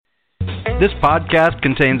This podcast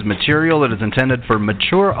contains material that is intended for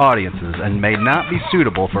mature audiences and may not be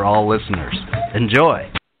suitable for all listeners.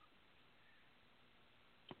 Enjoy.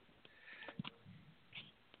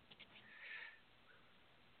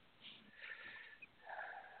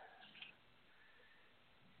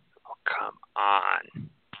 Oh, come on.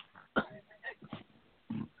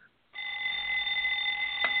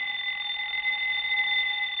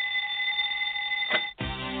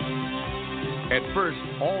 At first,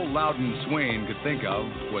 all Loudon Swain could think of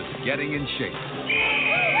was getting in shape.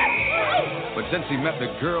 But since he met the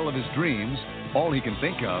girl of his dreams, all he can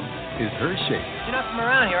think of is her shape. You're not from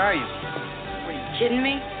around here, are you? Are you kidding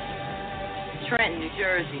me? Trenton, New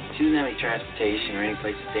Jersey. She doesn't have any transportation or any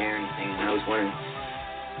place to stay or anything, and I was wondering,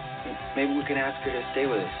 maybe we can ask her to stay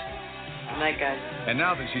with us. Good night, guys. And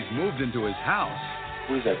now that she's moved into his house,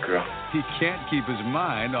 Who's that girl? he can't keep his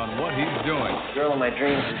mind on what he's doing. The girl of my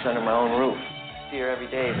dreams is under my own roof. I see her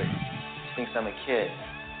every day, but she thinks I'm a kid.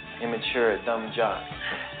 Immature, a dumb jock.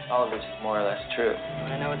 All of which is more or less true.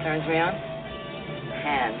 Want to know what turns me on?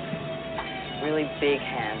 Hands. Really big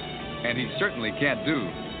hands. And he certainly can't do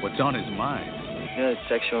what's on his mind. You know that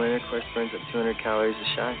sexual intercourse burns up 200 calories a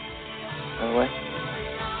shot? By the way?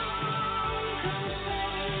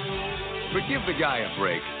 But give the guy a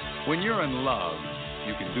break. When you're in love,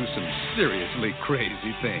 you can do some seriously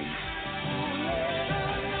crazy things.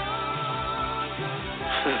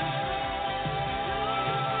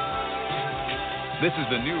 This is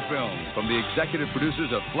the new film from the executive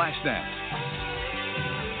producers of Flashdance.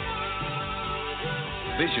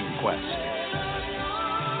 Vision Quest.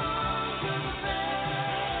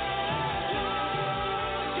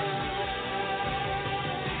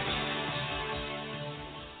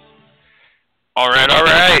 All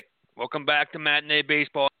right. Welcome back to Matinee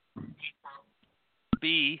Baseball.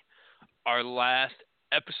 Be our last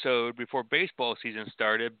episode before baseball season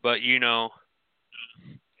started, but you know,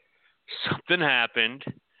 something happened,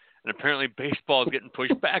 and apparently baseball is getting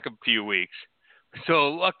pushed back a few weeks. So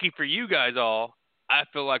lucky for you guys all, I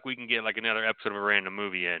feel like we can get like another episode of a random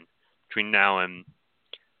movie in between now and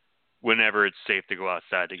whenever it's safe to go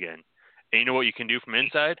outside again. And you know what you can do from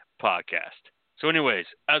inside? Podcast. So anyways,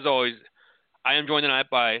 as always, I am joined tonight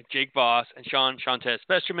by Jake Voss and Sean Shantez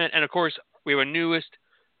Spesterman. And, of course, we have a newest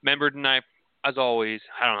member tonight, as always.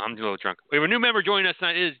 I don't know, I'm a little drunk. We have a new member joining us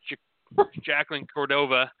tonight. It is Jacqueline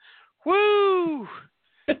Cordova. Woo!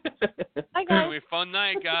 Hi, guys. It's going to be a fun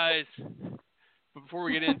night, guys. But before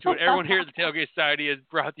we get into it, everyone here at the Tailgate Society is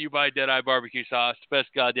brought to you by Deadeye Barbecue Sauce, the best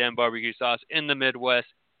goddamn barbecue sauce in the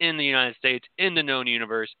Midwest, in the United States, in the known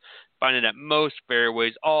universe. Find it at most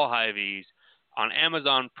Fairways, all Hy-Vees, on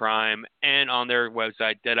Amazon Prime, and on their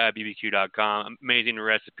website, deadeyebbq.com. Amazing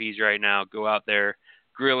recipes right now. Go out there.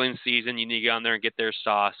 Grilling season, you need to get on there and get their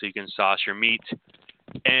sauce so you can sauce your meat.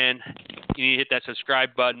 And you need to hit that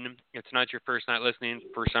subscribe button. If tonight's your first night listening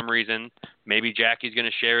for some reason, maybe Jackie's going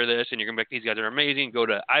to share this, and you're going to be like, these guys are amazing. Go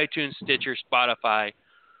to iTunes, Stitcher, Spotify,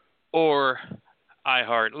 or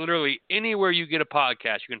iHeart. Literally anywhere you get a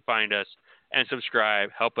podcast, you can find us and subscribe.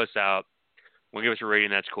 Help us out. Well, give us a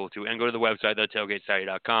rating, that's cool too. And go to the website,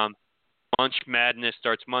 thetailgatesociety.com. Lunch Madness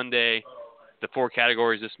starts Monday. The 4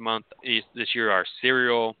 categories this year are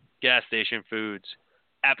cereal, gas station foods,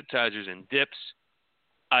 appetizers, and dips.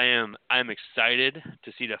 I'm excited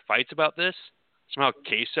to see the fights about this. Somehow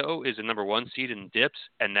queso is the number 1 seed in dips,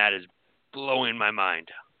 and that is blowing my mind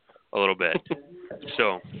a little bit.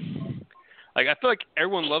 So, like, I feel like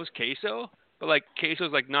everyone loves queso, but like queso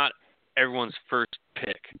is like not everyone's first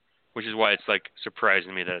pick, which is why it's like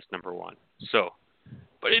surprising me that it's number 1. So,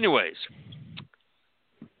 but anyways,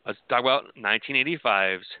 let's talk about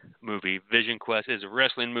 1985's movie. Vision Quest is a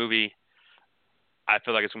wrestling movie. I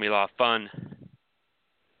feel like it's going to be a lot of fun.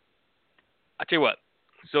 I tell you what,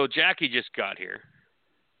 so Jackie just got here.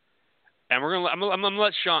 And I'm gonna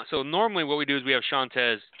let Sean, so normally what we do is we have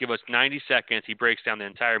Shantez give us 90 seconds. He breaks down the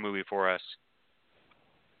entire movie for us.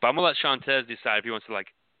 But I'm going to let Shantez decide if he wants to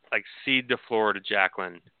like cede the floor to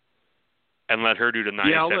Jacqueline and let her do the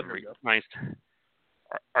 90 second.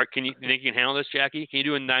 Can you think you can handle this, Jackie? Can you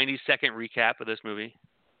do a 90-second recap of this movie?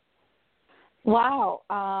 Wow.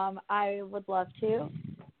 I would love to.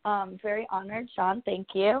 Very honored, Sean.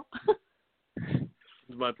 Thank you.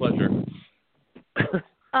 It's my pleasure.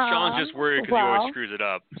 Sean's just worried because he always screws it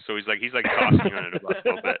up. So he's like tossing on it a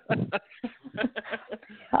little bit.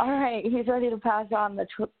 All right. He's ready to pass on the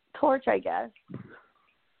torch, I guess.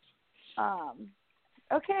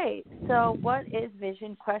 Okay, so what is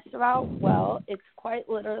Vision Quest about? Well, it's quite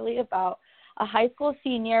literally about a high school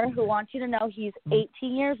senior who wants you to know he's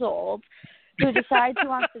 18 years old, who decides he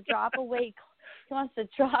wants to drop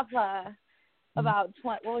about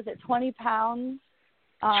 20 pounds.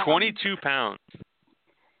 22 pounds.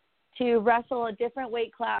 To wrestle a different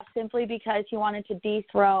weight class simply because he wanted to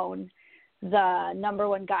dethrone the number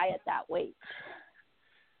one guy at that weight.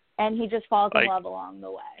 And he just falls in love along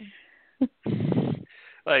the way.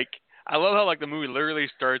 Like, I love how, like, the movie literally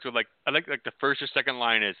starts with, like, I think, like, the first or second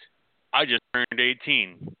line is, I just turned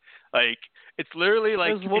 18. Like, it's literally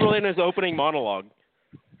like... It's literally in his opening monologue.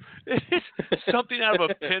 It's something out of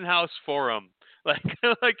a Penthouse forum. Like,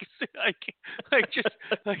 it's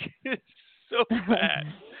so bad.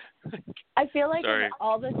 I feel like in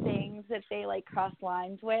all the things that they, like, cross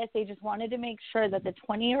lines with, they just wanted to make sure that the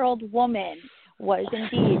 20-year-old woman was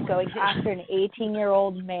indeed going after an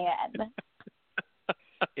 18-year-old man.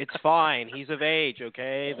 It's fine. He's of age,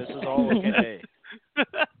 okay? This is all okay.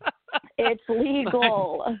 It's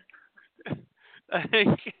legal.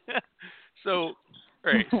 So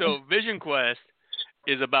Vision Quest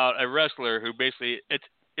is about a wrestler who basically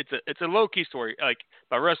it's a low key story, like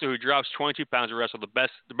about a wrestler who drops 22 pounds to wrestle the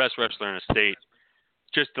best wrestler in the state,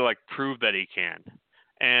 just to like prove that he can.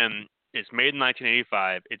 And it's made in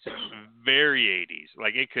 1985. It's very 80s.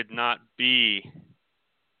 Like it could not be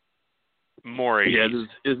more 80s. Yeah,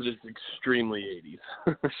 it is extremely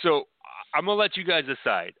 80s. So I'm gonna let you guys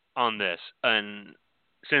decide on this, and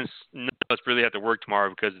since none of us really have to work tomorrow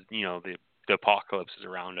because the apocalypse is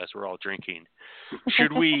around us, we're all drinking.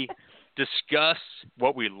 Should we discuss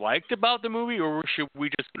what we liked about the movie, or should we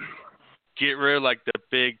just get rid of like the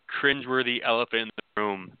big cringeworthy elephant in the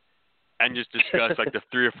room and just discuss like the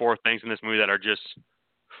 3 or 4 things in this movie that are just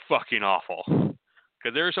fucking awful?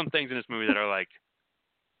 Because there are some things in this movie that are like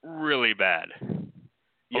really bad.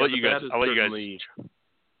 I'll let you guys.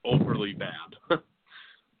 Overly bad.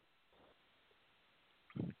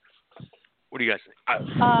 What do you guys think?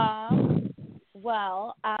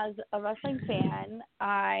 Well, as a wrestling fan,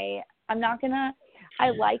 I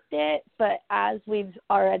liked it, but as we've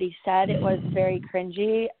already said, it was very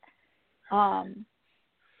cringy.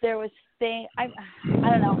 There was I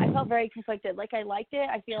don't know, I felt very conflicted. Like I liked it,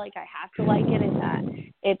 I feel like I have to like it in that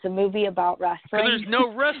it's a movie about wrestling. There's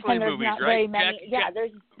no wrestling and there's movies, not right? Very many,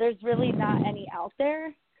 there's really not any out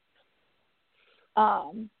there.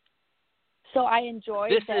 So I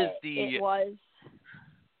enjoyed that it was.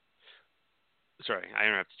 Sorry, I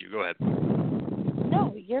interrupted you. Go ahead.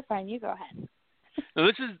 No, you're fine. You go ahead. No,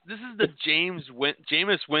 this is the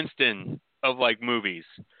Jameis Winston of like movies,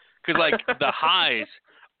 because like the highs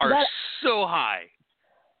are so high,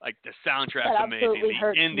 like the soundtrack's amazing,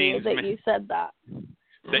 the endings. That you said that.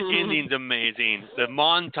 The ending's amazing. The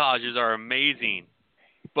montages are amazing,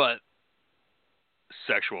 but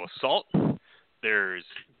sexual assault. There's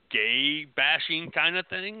gay bashing kind of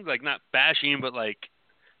thing, like not bashing, but like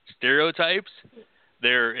stereotypes.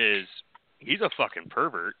 He's a fucking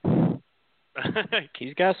pervert.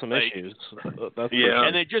 He's got some issues. That's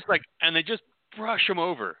and they just brush him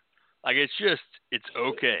over. Like it's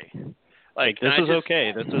okay. Like this is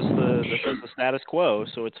okay. This is the status quo,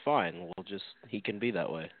 so it's fine. He can be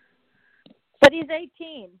that way. But he's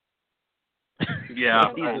 18.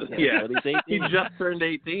 Yeah. He's 18. He just turned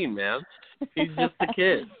 18, man. He's just a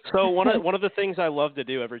kid. So one of the things I love to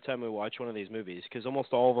do every time we watch one of these movies, because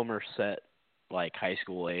almost all of them are set like high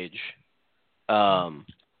school age.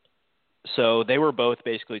 So they were both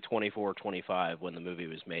basically 24, 25 when the movie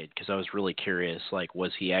was made, because I was really curious, like,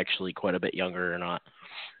 was he actually quite a bit younger or not?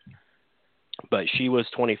 But she was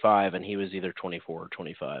 25 and he was either 24 or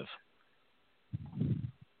 25.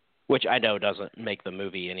 Which I know doesn't make the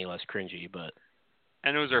movie any less cringy, but...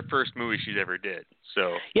 And it was her first movie she's ever did,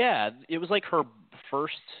 so... Yeah, it was like her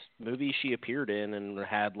first movie she appeared in and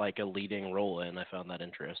had like a leading role in. I found that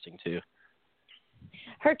interesting, too.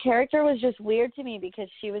 Her character was just weird to me because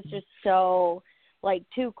she was just so, like,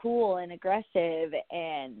 too cool and aggressive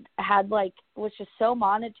and was just so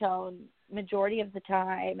monotone majority of the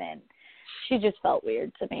time, and she just felt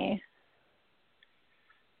weird to me.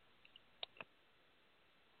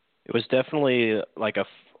 It was definitely like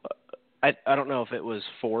I don't know if it was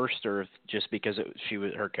forced or if just because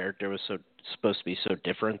her character was supposed to be so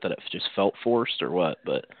different that it just felt forced or what,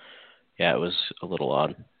 but yeah, it was a little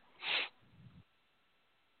odd.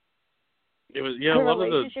 It was a lot of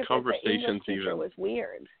the conversations even was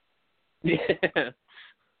weird. Yeah.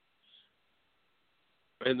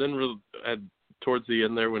 And then towards the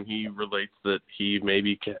end there, when he relates that he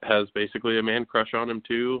maybe has basically a man crush on him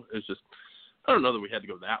too, it's just, I don't know that we had to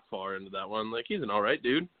go that far into that one. Like, he's an all right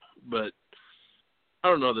dude, but I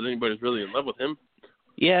don't know that anybody's really in love with him.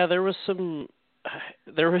 Yeah, there was some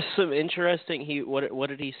there was some interesting. What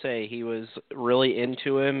did he say? He was really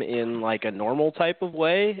into him in like a normal type of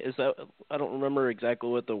way. Is that, I don't remember exactly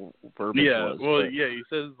what the verbiage was. Well, but... yeah, he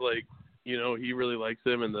says like, you know, he really likes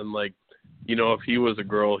him, and then like, you know, if he was a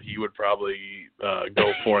girl, he would probably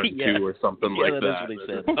go for it too, or something like that. That's what he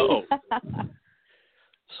said. Oh,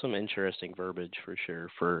 some interesting verbiage for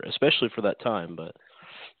sure, especially for that time, but.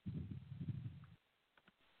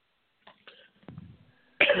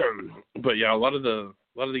 But yeah, a lot of the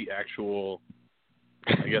actual,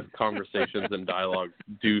 I guess, conversations and dialogue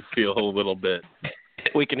do feel a little bit.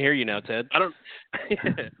 We can hear you now, Ted. I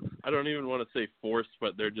don't even want to say forced,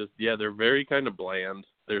 but they're very kind of bland.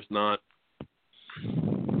 There's not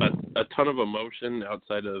a ton of emotion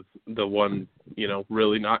outside of the one, you know,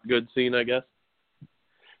 really not good scene, I guess.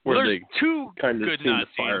 Well, Where there's they two kind of good seem not to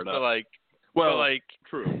fire scenes, it but up. like, Well, but like,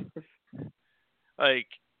 true. Like,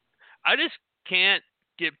 I just can't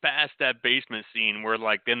get past that basement scene where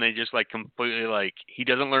like then they just like completely like he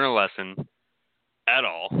doesn't learn a lesson at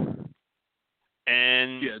all,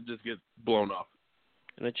 and Yeah, it just gets blown off.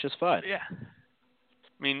 And it's just fine. yeah. I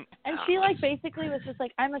mean, And she like basically was just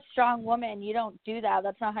like, I'm a strong woman. You don't do that.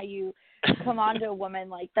 That's not how you come on to a woman.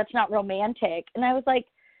 Like, that's not romantic. And I was like,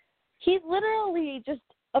 he literally just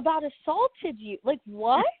about assaulted you. Like,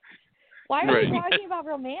 what? Why are we talking about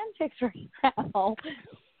romantics right now?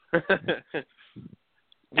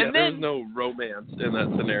 Yeah, and there then, was no romance in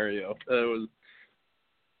that scenario. It was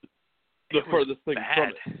the furthest thing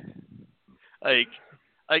from it.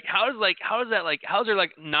 Like how is there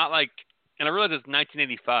like not like, and I realize it's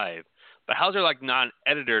 1985, but how's there like not an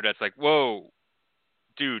editor that's like, whoa,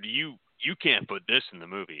 dude, you can't put this in the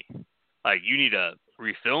movie. Like, you need to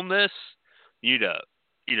refilm this. You need to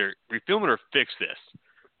either refilm it or fix this.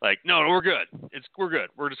 Like, no, we're good. We're good.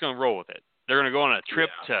 We're just gonna roll with it. They're gonna go on a trip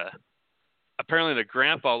to. Apparently, the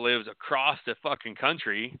grandpa lives across the fucking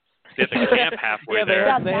country. They have to camp halfway there.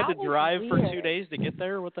 Yeah, they had to drive for 2 days to get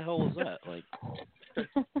there. What the hell was that?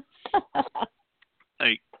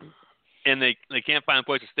 Like, and they can't find a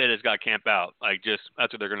place to stay. They just got to camp out. Like, just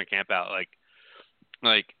that's what they're going to camp out.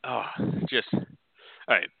 Like, oh, just all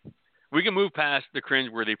right. We can move past the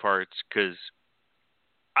cringeworthy parts because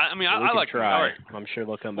I like try. All right. I'm sure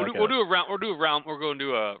they'll come back. We'll do a round. We're going to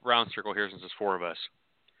do a round circle here since there's four of us.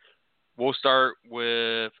 We'll start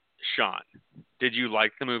with Sean. Did you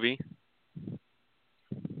like the movie?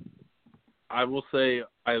 I will say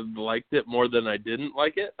I liked it more than I didn't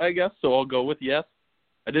like it, I guess. So I'll go with yes.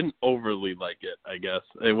 I didn't overly like it, I guess.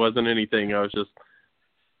 It wasn't anything. I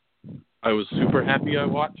was super happy I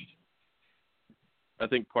watched. I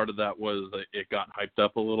think part of that was it got hyped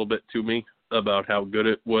up a little bit to me about how good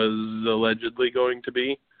it was allegedly going to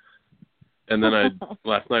be. And then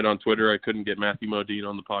last night on Twitter, I couldn't get Matthew Modine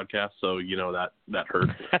on the podcast, so you know that hurt.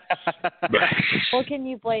 Well, can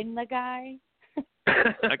you blame the guy?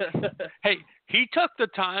 Hey, he took the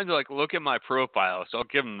time to like look at my profile, so I'll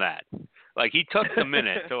give him that. Like, he took the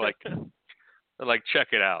minute to check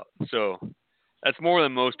it out. So that's more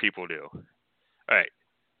than most people do. All right,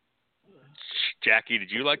 Jackie,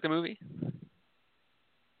 did you like the movie?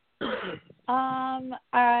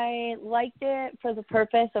 I liked it for the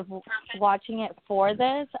purpose of watching it for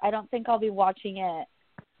this. I don't think I'll be watching it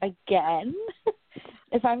again,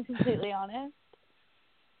 if I'm completely honest.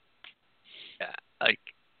 Yeah, like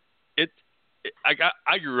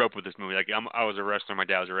I grew up with this movie. Like, I was a wrestler. My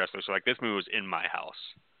dad was a wrestler, so like this movie was in my house.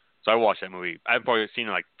 So I watched that movie. I've probably seen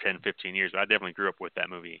it like 10, 15 years, but I definitely grew up with that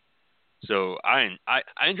movie. So I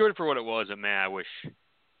enjoyed it for what it was, and man, I wish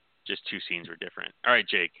just two scenes were different. All right,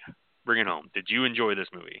 Jake, bring it home. Did you enjoy this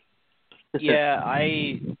movie? Yeah,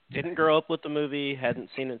 I didn't grow up with the movie, hadn't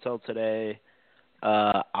seen it till today.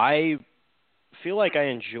 I feel like I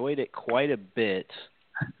enjoyed it quite a bit,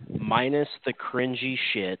 minus the cringy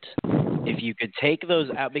shit. If you could take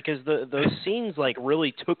those out, because those scenes like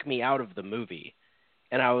really took me out of the movie,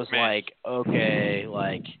 and I was like, okay,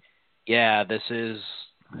 like, yeah, this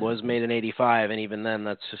was made in '85, and even then,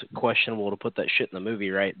 that's questionable to put that shit in the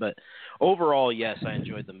movie, right? But overall, yes, I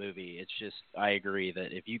enjoyed the movie. It's just, I agree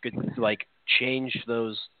that if you could like change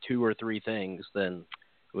those 2 or 3 things, then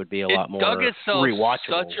it would be a lot more rewatchable.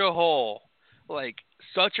 It dug itself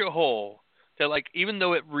such a hole that like even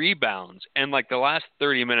though it rebounds, and like the last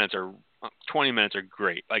 30 minutes or 20 minutes are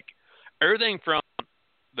great. Like everything from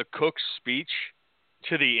the cook's speech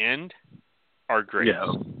to the end are great. Yeah.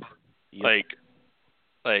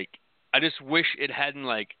 Like I just wish it hadn't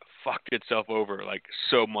like fucked itself over like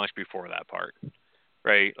so much before that part.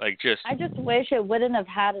 right? Like I just wish it wouldn't have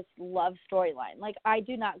had a love storyline. Like, I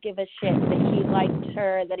do not give a shit that he liked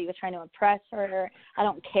her, that he was trying to impress her. I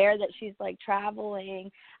don't care that she's, like,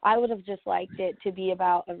 traveling. I would have just liked it to be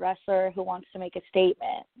about a wrestler who wants to make a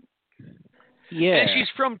statement. Yeah. And she's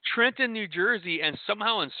from Trenton, New Jersey, and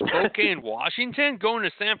somehow in Spokane, Washington, going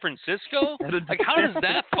to San Francisco? Like, how does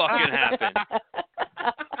that fucking happen?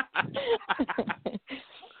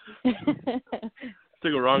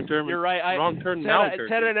 Took a wrong turn. You're right. Wrong turn Ted, now.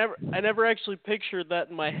 Ted, I never actually pictured that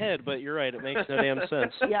in my head, but you're right. It makes no damn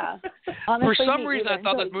sense. Yeah. Honestly, for some me reason, either, I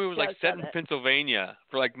thought until this movie was you like just set said in it. Pennsylvania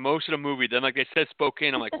for like most of the movie. Then like they said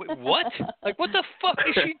Spokane, I'm like, wait, what? Like, what the fuck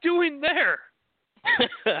is she doing there?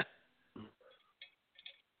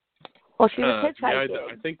 Well, she was hitchhiking. Yeah,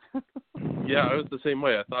 I think. Yeah, I was the same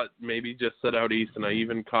way. I thought maybe just set out east, and I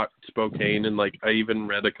even caught Spokane, and like I even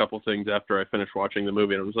read a couple things after I finished watching the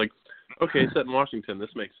movie, and I was like, okay, set in Washington, this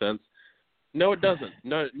makes sense. No, it doesn't.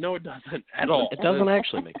 No, it doesn't at all. It doesn't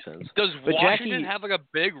actually make sense. Does But Washington Jackie, have like a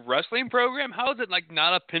big wrestling program? How is it like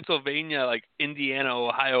not a Pennsylvania, like Indiana,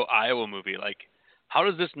 Ohio, Iowa movie? Like, how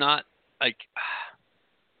does this not like?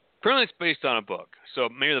 Apparently, it's based on a book, so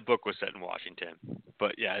maybe the book was set in Washington.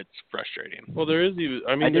 But yeah, it's frustrating. Well, there is even.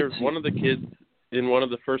 I mean, there's one of the kids in one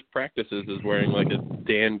of the first practices is wearing like a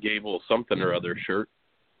Dan Gable something or other shirt.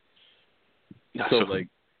 So like,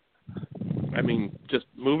 I mean, just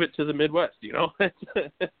move it to the Midwest, you know?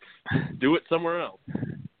 Do it somewhere else.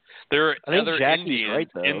 There are I think other Jackie's Indians right,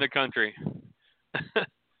 though. in the country.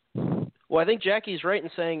 Well, I think Jackie's right in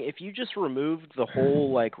saying if you just removed the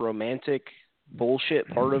whole like romantic bullshit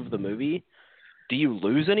part of the movie, do you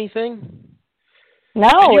lose anything? No,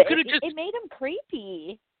 you it made him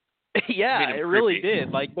creepy. Yeah, Made him it really creepy.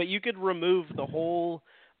 did. Like, but you could remove the whole,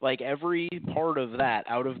 like, every part of that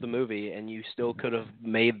out of the movie, and you still could have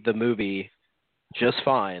made the movie just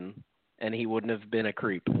fine, and he wouldn't have been a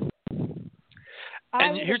creep. I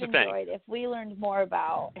And would here's have the thing. enjoyed if we learned more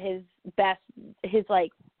about his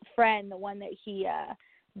like friend, the one that he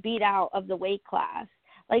beat out of the weight class.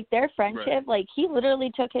 Like their friendship, Right. like he literally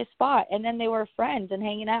took his spot, and then they were friends and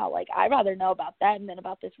hanging out. Like I'd rather know about them than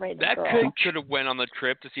about this random That girl. could have went on the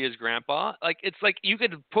trip to see his grandpa. Like it's like you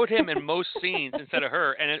could put him in most scenes instead of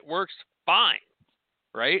her, and it works fine,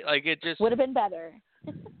 right? Like it just. Would have been better.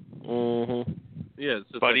 Mm-hmm. Yeah, it's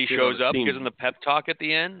just Buddy like, shows up, scene. gives him the pep talk at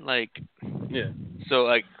the end, like. Yeah. So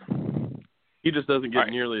like. He just doesn't get All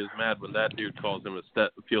right. nearly as mad when that dude calls him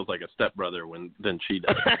feels like a stepbrother than she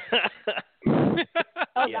does.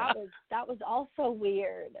 Oh, Yeah. that was also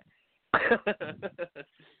weird.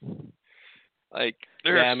 Like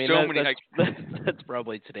there Yeah, are I mean, so many. that's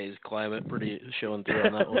probably today's climate pretty showing through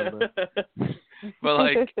on that one. But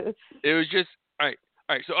like it was just all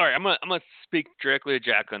right. So all right, I'm gonna speak directly to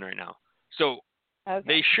Jacqueline right now. So Okay.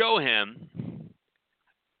 they show him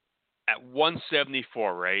at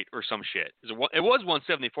 174, right, or some shit. It was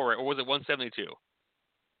 174, right, or was it 172?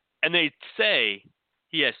 And they say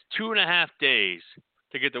he has 2.5 days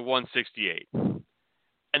to get to 168. And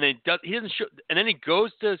then he doesn't show, and then he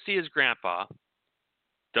goes to see his grandpa,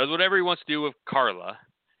 does whatever he wants to do with Carla,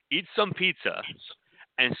 eats some pizza,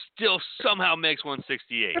 and still somehow makes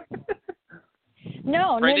 168.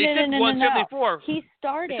 No, Right, they no, said no. 174. He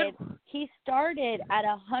started at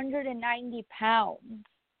 190 pounds.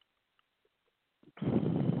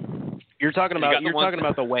 You're talking He got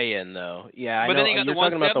about the weigh-in though. Yeah, But I know. then he got You're the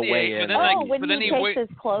talking about the 178, weigh-in. but then, like, When but then he he takes wait- his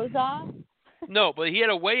clothes off. No, but he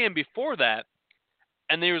had a weigh-in before that,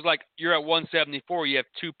 and they was like, "You're at 174. You have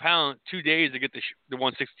 2 days to get the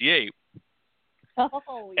 168,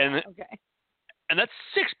 Oh, yeah, And- okay. and that's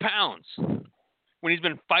 6 pounds." When he's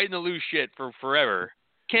been fighting to lose shit for forever,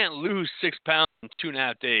 can't lose 6 pounds in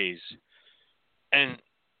 2.5 days, and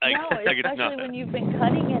like, No, like it's especially nothing. when you've been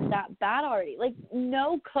cutting it that bad already. Like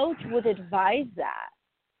no coach would advise that.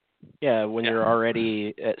 Yeah, when Yeah. you're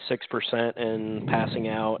already at 6% and passing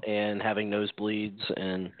out and having nosebleeds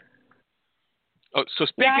and Oh, so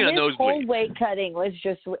speaking of his whole nosebleeds, weight cutting was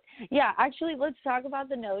just. Yeah, actually, let's talk about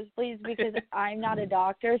the nosebleeds because I'm not a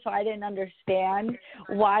doctor, so I didn't understand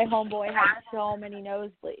why Homeboy had so many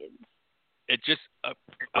nosebleeds. it's just a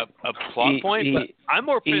plot point. But I'm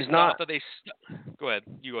more he's pissed not- off that they. Go ahead.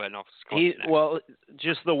 You go ahead. And I'll come up next. well,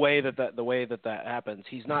 just the way that happens.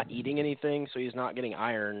 He's not eating anything, so he's not getting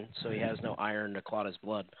iron, so he has no iron to clot his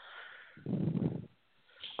blood.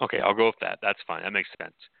 Okay, I'll go with that. That's fine. That makes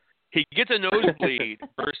sense. He gets a nosebleed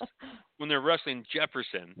first when they're wrestling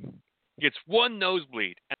Jefferson. He gets one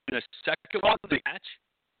nosebleed, and the second one of the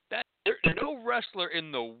match, no wrestler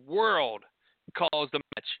in the world calls the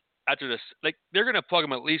match after this. Like they're gonna plug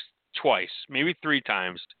him at least twice, maybe 3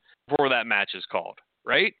 times before that match is called,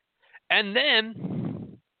 right? And then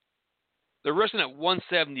They're wrestling at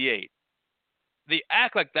 178. They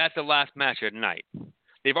act like that's the last match at night.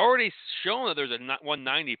 They've already shown that there's a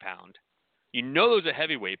 190 pound. You know there's a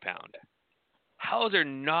heavyweight pound. How is there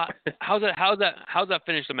not? How's that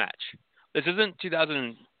finish the match? This isn't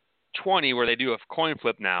 2020 where they do a coin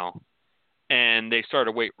flip now, and they start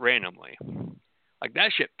a weight randomly. Like,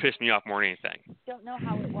 that shit pissed me off more than anything. Don't know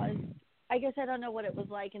how it was. I guess I don't know what it was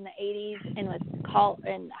like in the 80s and with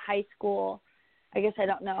in high school. I guess I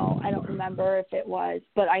don't know. I don't remember if it was.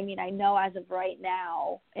 But, I mean, I know as of right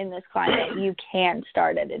now in this climate, you can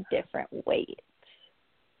start at a different weight.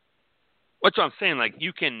 That's what I'm saying. Like,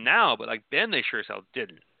 you can now, but, like, then they sure as hell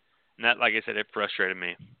didn't. And that, like I said, it frustrated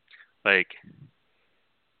me. Like,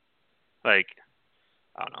 I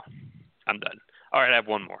don't know. I'm done. All right, I have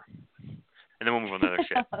one more. And then we'll move on to other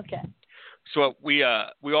shit. Okay. So we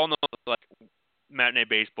all know, like, matinee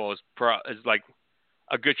baseball is like,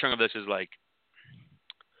 a good chunk of this is, like,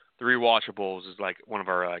 the rewatchables is like one of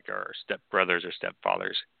our stepbrothers or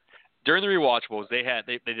stepfathers. During the rewatchables, they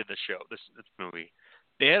did the show, this movie.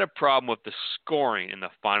 They had a problem with the scoring in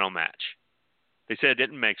the final match. They said it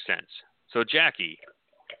didn't make sense. So Jackie,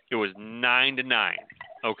 it was 9-9.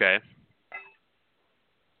 Okay.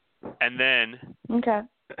 And then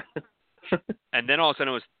and then all of a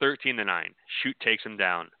sudden it was 13-9. Shoot takes him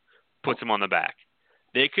down, puts him on the back.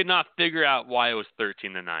 They could not figure out why it was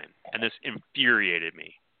 13-9, and this infuriated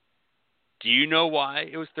me. Do you know why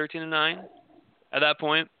it was 13-9 at that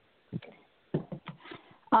point?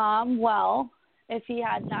 Well, if he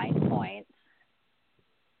had 9 points,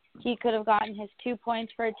 he could have gotten his 2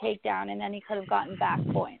 points for a takedown, and then he could have gotten back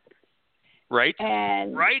points. Right.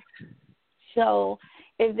 And right. So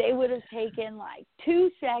if they would have taken like 2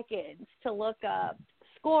 seconds to look up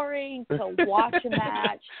scoring, to watch a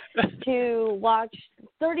match, to watch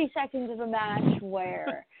 30 seconds of a match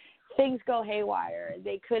where things go haywire,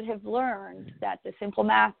 they could have learned that the simple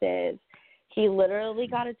math is he literally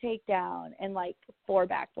got a takedown and like 4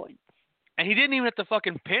 back points. And he didn't even have to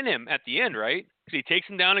fucking pin him at the end, right? Because he takes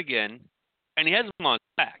him down again, and he has him on his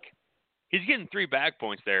back. He's getting 3 back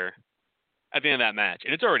points there at the end of that match,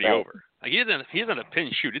 and it's already over. Like, he doesn't have to pin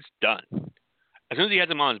shoot. It's done. As soon as he has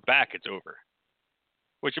him on his back, it's over.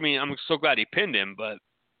 Which, I mean, I'm so glad he pinned him, but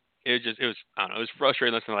it was I don't know, it was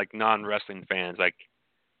frustrating listening to, like, non-wrestling fans, like,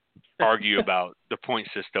 argue about the point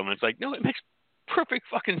system. And it's like, no, it makes perfect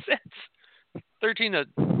fucking sense. 13 to...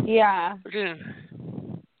 Yeah. 13 to,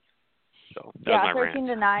 so, that yeah, was my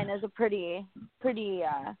 13-9 is a pretty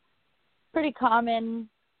common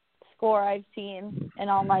score I've seen in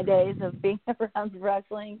all my days of being around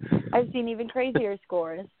wrestling. I've seen even crazier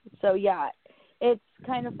scores. So, yeah, it's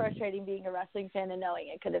kind of frustrating being a wrestling fan and knowing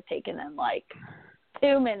it could have taken them, like,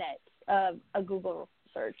 2 minutes of a Google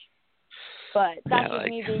search. But that's just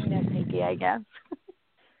me being nitpicky, I guess.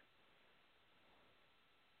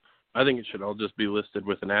 I think it should all just be listed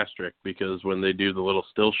with an asterisk, because when they do the little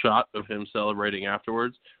still shot of him celebrating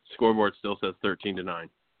afterwards, scoreboard still says 13-9.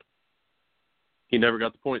 He never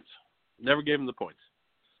got the points. Never gave him the points.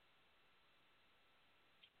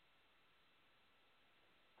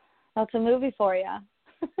 That's a movie for you.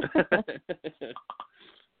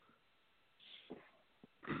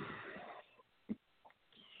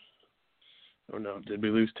 Oh, no. Did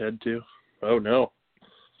we lose Ted, too? Oh, no.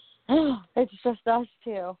 It's just us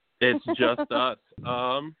two. It's just us.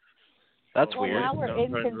 That's well, weird. Now we're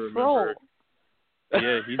in control.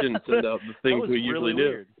 Yeah, he didn't send out the things we usually do.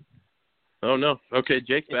 Weird. Oh, no. Okay,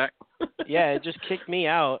 Jake's back. Yeah, it just kicked me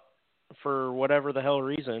out for whatever the hell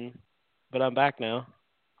reason, but I'm back now.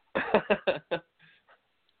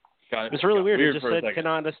 It's really weird. It just said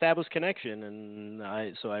cannot establish connection, and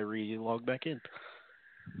I re-logged back in.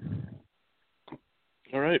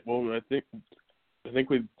 All right. Well, I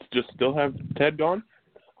think we just still have Ted gone.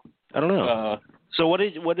 I don't know. So what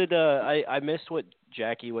did I missed what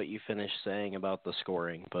you finished saying about the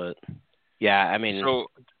scoring, but yeah, I mean. So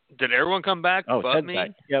did everyone come back? Oh, but Ted's me?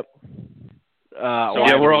 back. Yep.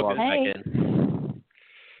 Yeah, we're all good. Back in.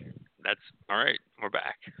 That's all right. We're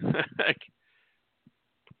back.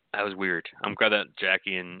 That was weird. I'm glad that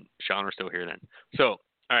Jackie and Sean are still here then. So,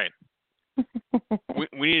 all right.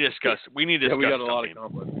 we need to discuss. We got a something. lot of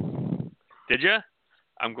compliments. Did you?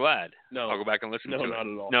 I'm glad. No. I'll go back and listen to it. No, not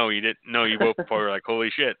at all. No, you didn't. No, you both were like, holy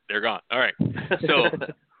shit, they're gone. All right. So,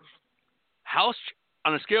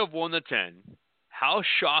 on a scale of 1 to 10, how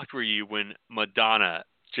shocked were you when Madonna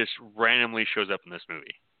just randomly shows up in this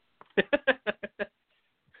movie?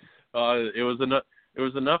 It was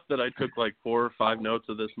enough that I took like 4 or 5 notes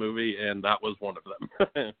of this movie, and that was one of them.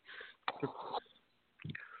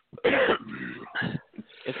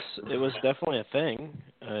 It was definitely a thing.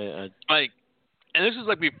 And and this was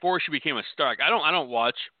like before she became a star. Like, I don't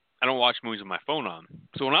watch movies with my phone on.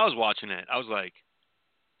 So when I was watching it, I was like,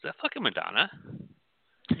 is that fucking Madonna?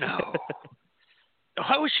 No.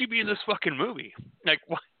 Why would she be in this fucking movie? Like,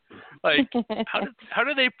 what? Like, how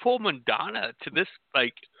did they pull Madonna to this?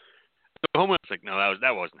 Like, the home was like, no,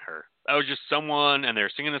 that wasn't her. That was just someone, and they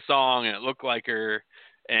were singing a song, and it looked like her.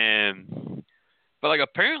 But like,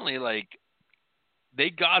 apparently, like, they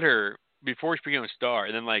got her before she became a star,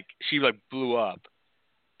 and then like she like blew up,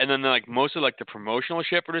 and then like most of like the promotional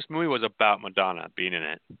shit for this movie was about Madonna being in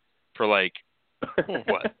it for like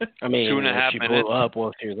what? I mean, 2.5 she minutes. blew up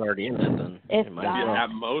while she was already in it. Then It's it might not. be well. At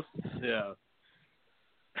most, yeah.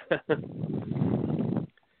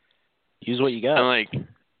 Use what you got. And like,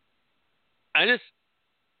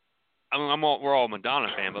 we're all a Madonna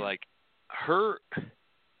fan, but like her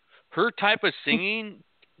type of singing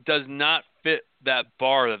does not fit that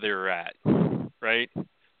bar that they were at, right?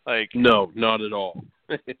 Like, No, not at all.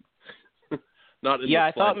 Not in Yeah,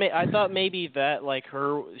 the slightest. I thought maybe that like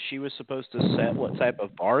she was supposed to set what type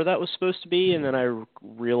of bar that was supposed to be, and then I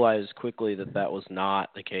realized quickly that was not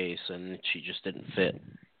the case, and she just didn't fit.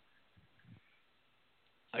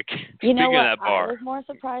 like You know speaking what of that bar. I was more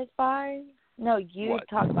surprised by? No, you What?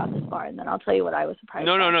 talk about this bar, and then I'll tell you what I was surprised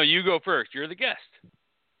by. No, you go first. You're the guest.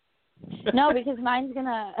 No, because mine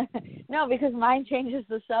changes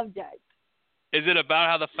the subject. Is it about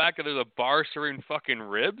how the fact that there's a bar serving fucking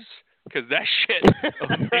ribs? Because that shit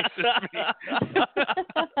amazes me.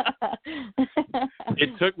 It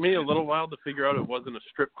took me a little while to figure out it wasn't a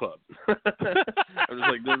strip club. I was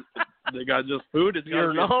like, they got just food. It's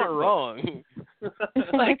You're gotta be a not strip club. wrong.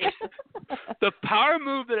 Like, the power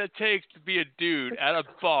move that it takes to be a dude at a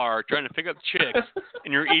bar trying to pick up chicks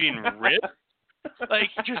and you're eating ribs? Like,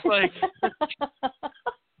 just like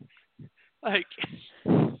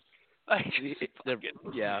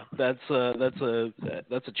Yeah, that's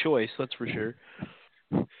a choice. That's for sure.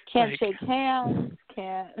 Can't Like- shake hands.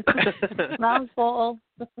 Can't. Mouthful.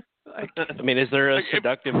 I mean, is there a Like,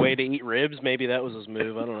 seductive way to eat ribs? Maybe that was his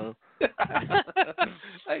move. I don't know.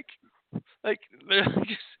 like they're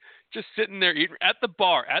just sitting there eating at the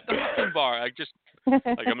fucking bar. Like,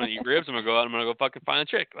 I'm gonna eat ribs. I'm gonna go out. I'm gonna go fucking find a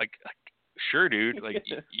chick. Like sure, dude. Like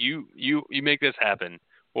you make this happen.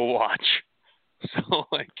 We'll watch. So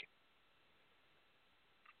like,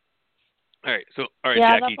 all right,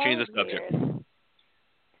 Yeah, Jackie, that change the bar was subject. weird.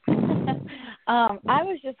 I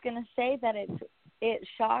was just gonna say that it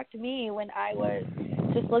shocked me when I was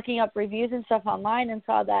just looking up reviews and stuff online and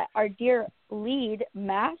saw that our dear lead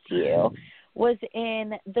Matthew was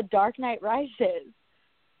in The Dark Knight Rises.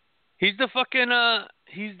 He's the fucking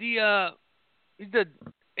he's the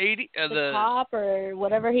 80 The cop or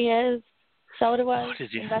whatever he is. Is that what it was? What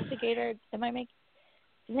is he? Investigator. Am I making?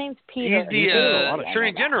 His name's Peter. He's doing a lot the of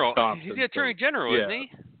Attorney General. Cops He's and the Attorney stuff. General, Yeah. isn't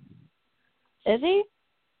he? Is he?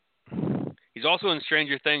 He's also in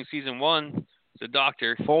Stranger Things season 1. He's a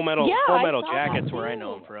doctor. Full Metal Yeah, I Metal saw that Jacket's where I too.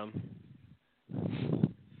 know him from.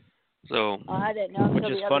 So Oh, I didn't know Which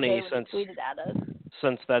until is the other funny day when since- he tweeted at us.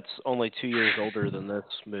 Since that's only 2 years older than this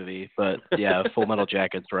movie, but yeah, Full Metal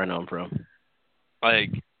Jacket's where I know him from. like,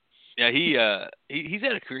 yeah, he's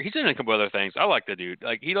had a career. He's in a couple other things. I like the dude.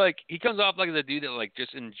 Like he comes off like the dude that like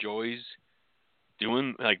just enjoys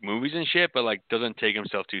doing like movies and shit, but like doesn't take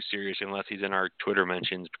himself too serious unless he's in our Twitter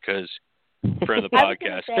mentions because friend of the I was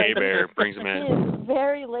podcast, gonna say, K Bear, brings him He in. is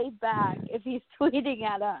very laid back if he's tweeting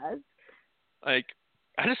at us. Like,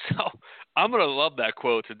 I'm gonna love that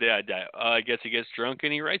quote today. I die. I guess he gets drunk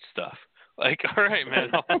and he writes stuff. Like, all right, man.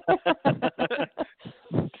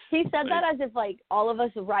 He said that as if like all of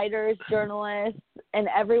us writers, journalists, and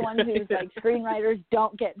everyone who's like screenwriters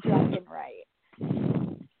don't get drunk and write.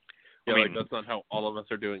 Yeah, I mean- like that's not how all of us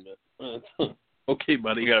are doing it. Okay,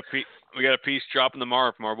 buddy. we got a piece dropping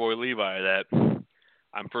tomorrow from our boy Levi that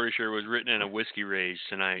I'm pretty sure was written in a whiskey rage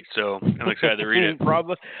tonight. So I'm excited to read it.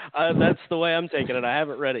 Probably. That's the way I'm taking it. I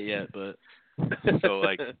haven't read it yet, but So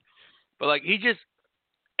like, but like he just,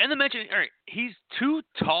 and the mention, all right, he's too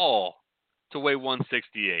tall to weigh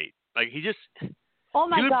 168. Like he just, Oh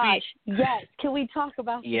my He would gosh! Yes, can we talk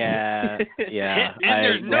about yeah, yeah. and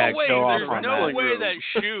there's no way, go off there's on no that. way that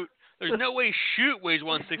there's no way Shoot weighs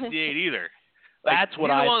 168 either. Like, That's what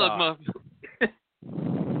he's I one of thought. those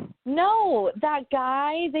No, that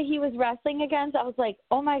guy that he was wrestling against, I was like,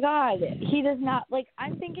 oh my god, he does not, like,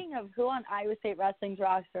 I'm thinking of who on Iowa State Wrestling's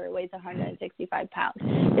roster weighs 165 pounds.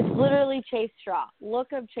 It's literally Chase Straw.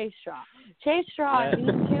 Look up Chase Straw. Chase Straw and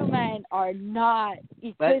these two men are not That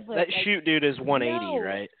equivalent. Like, Shoot dude is 180, no.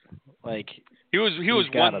 right? Like He was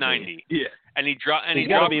He's gotta 190. Yeah. And he dropped. And He's he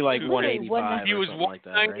got to dropped be like from 185 He or was something 190 like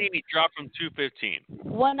that, right? and he dropped from 215.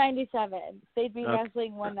 197. They'd be Okay.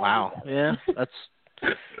 wrestling 197. Wow. Yeah, that's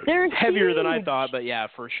They're heavier than I huge. thought, but yeah,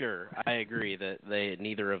 for sure. I agree that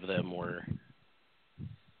neither of them were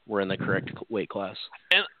in the correct weight class.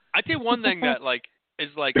 And I think one thing that like is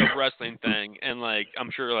like a wrestling thing, and like I'm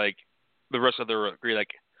sure like the rest of them agree. Like,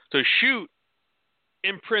 so Shoot,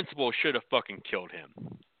 in principle, should have fucking killed him.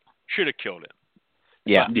 Should have killed him.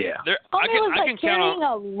 Yeah. Yeah. I He was can like count carrying on.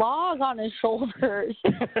 a log on his shoulders.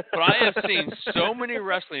 But I have seen so many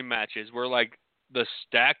wrestling matches where like the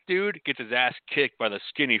stack dude gets his ass kicked by the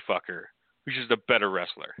skinny fucker, who's just a better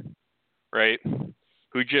wrestler, right?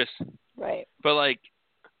 Who just Right. But like.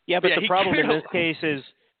 Yeah, but Yeah, the he problem in killed- this case is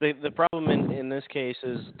the problem in this case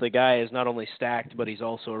is the guy is not only stacked, but he's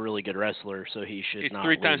also a really good wrestler, so he should He's not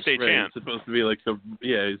three-time lose. state Right, champ. he's supposed to be like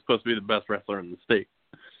he's supposed to be the best wrestler in the state.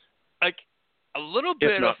 Like a little If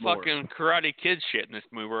bit of not more. fucking Karate Kid shit in this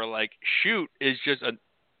movie where like Shoot is just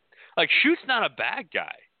Shoot's not a bad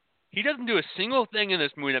guy. He doesn't do a single thing in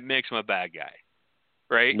this movie that makes him a bad guy.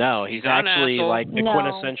 Right? No, he's not an actually asshole. like the No.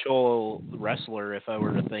 quintessential wrestler if I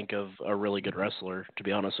were to think of a really good wrestler, to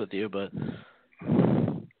be honest with you, but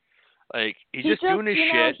Like he's just doing his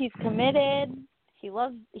you know, shit. He's committed. He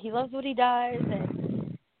loves what he does,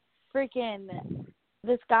 and freaking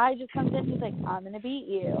this guy just comes in. He's like, I'm gonna beat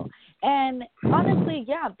you. And honestly,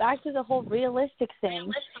 yeah, back to the whole realistic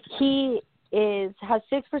thing. He has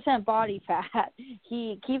 6% body fat.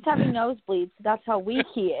 He keeps having nosebleeds. That's how weak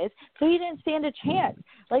he is. So he didn't stand a chance.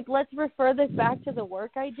 Like, let's refer this back to the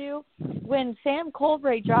work I do. When Sam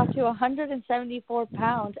Colbray dropped to 174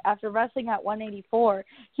 pounds after wrestling at 184,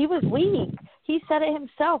 he was weak. He said it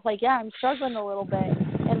himself. Like, yeah, I'm struggling a little bit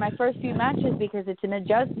in my first few matches because it's an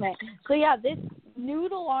adjustment. So, yeah, this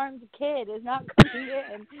noodle-armed kid is not coming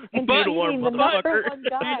in and beating the number one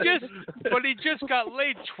guy. He just got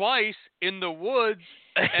laid twice in the woods.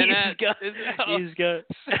 And he's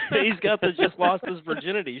got the just lost his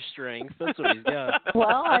virginity strength. That's what he's got.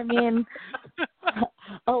 Well, I mean,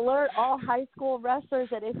 alert all high school wrestlers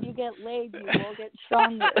that if you get laid, you will get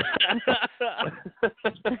stronger. I'm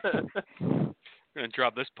going to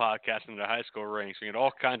drop this podcast into high school ranks and get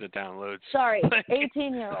all kinds of downloads. Sorry,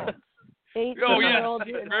 18-year-olds. Oh, yeah,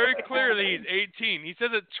 very clearly he's 18. He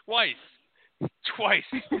says it twice.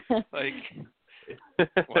 Like,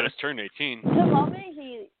 well, it's turned 18.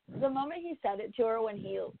 The moment he said it to her when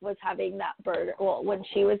he was having that burger, well, when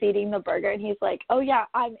she was eating the burger, and he's like, "Oh yeah,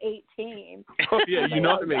 I'm 18." Oh yeah, you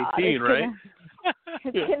know I'm 18, right?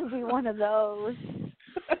 It's gonna be one of those.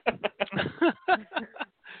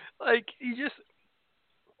 Like he just,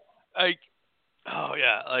 like, oh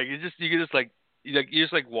yeah, like you can just like you're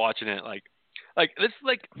just like watching it, like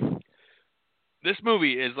this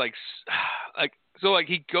movie is like so like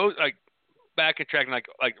he goes like. Back attracting like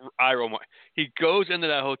eye roll. He goes into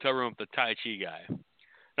that hotel room with the Tai Chi guy, and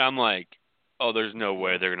I'm like, oh, there's no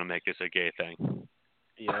way they're gonna make this a gay thing.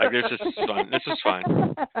 Yeah, like this is fun. This is fine.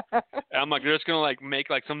 And I'm like, they're just gonna like make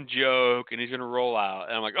like some joke, and he's gonna roll out,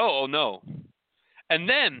 and I'm like, oh no. And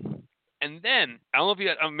then I don't know if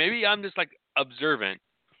you maybe I'm just like observant.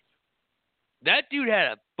 That dude had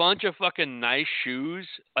a bunch of fucking nice shoes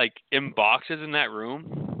like in boxes in that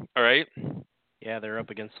room. All right. Yeah, they're up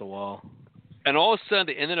against the wall. And all of a sudden, at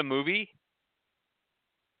the end of the movie,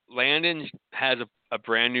 Landon has a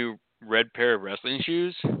brand new red pair of wrestling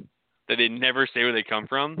shoes that they never say where they come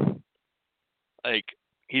from. Like,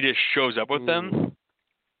 he just shows up with them.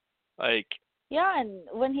 Like, yeah, and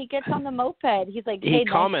when he gets on the moped, he's like, he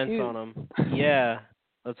comments on them. Yeah,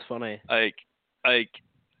 that's funny. Like,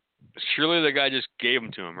 surely the guy just gave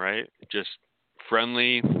them to him, right? Just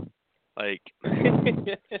friendly, like.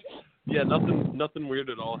 Yeah, nothing weird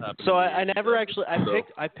at all happened. So I never actually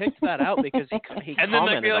I picked that out because he and then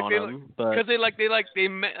commented on them, but because they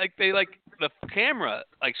the camera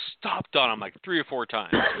like stopped on him like 3 or 4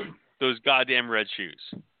 times. Those goddamn red shoes,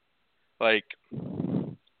 like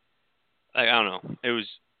I don't know. It was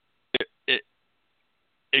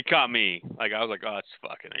it caught me. Like I was like, oh, it's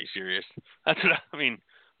fucking. Are you serious? That's what I mean.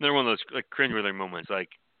 They're one of those like cringeworthy moments, like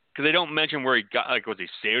because they don't mention where he got. Like, was he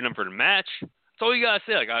saving them for the match? That's all you gotta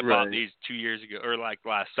say. Like I bought these 2 years ago, or like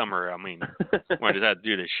last summer. I mean, why does that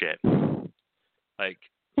do this shit? Like,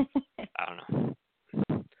 I don't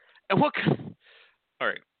know. And what? All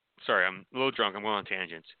right, sorry, I'm a little drunk. I'm going on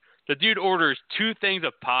tangents. The dude orders 2 things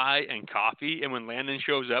of pie and coffee, and when Landon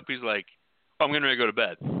shows up, he's like, oh, "I'm gonna go to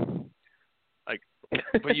bed." Like,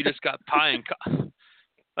 but you just got pie and coffee.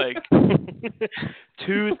 Like,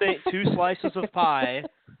 2 slices of pie.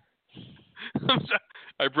 I'm sorry.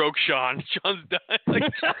 I broke Sean. Sean's done.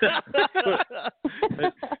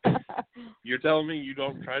 You're telling me you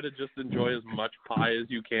don't try to just enjoy as much pie as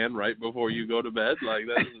you can right before you go to bed? Like,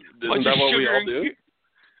 isn't that what we all do?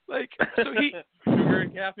 So he sugar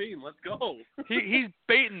and caffeine. Let's go. He's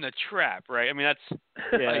baiting the trap, right? I mean, that's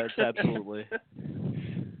it's absolutely.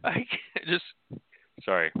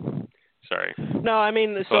 Sorry. No, I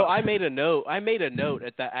mean, so I made a note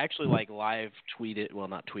at that, actually, like live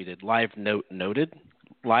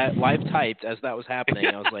typed as that was happening.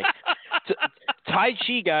 I was like, Tai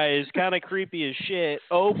Chi guy is kind of creepy as shit.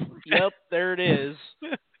 Oh, yep, there it is.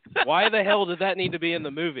 Why the hell did that need to be in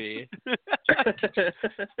the movie?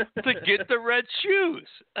 To get the red shoes.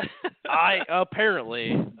 I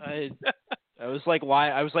was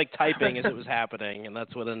like typing as it was happening, and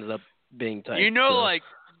that's what ended up being typed. Like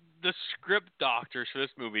the script doctors for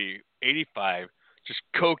this movie, 85, just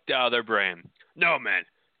coked out of their brain. No, man,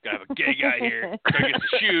 gotta have a gay guy here. Gotta get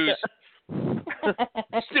the shoes.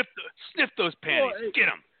 Sniff those panties. Get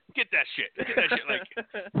them. Get that shit.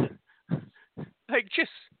 Like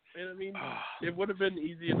just. And I mean, it would have been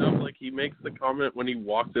easy enough. Like, he makes the comment when he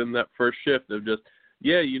walked in that first shift of just,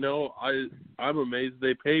 yeah, I'm amazed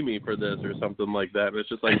they pay me for this or something like that. And it's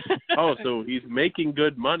just like, oh, so he's making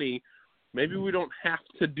good money. Maybe we don't have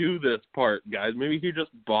to do this part, guys. Maybe he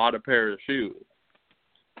just bought a pair of shoes.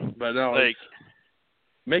 But no,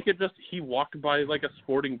 make it just he walked by like a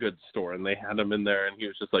sporting goods store and they had him in there and he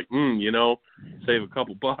was just like, save a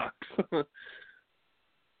couple bucks.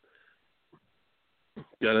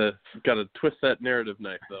 Gotta twist that narrative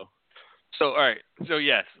knife though. So all right. So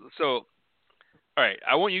yes. So all right.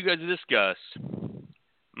 I want you guys to discuss.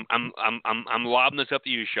 I'm lobbing this up to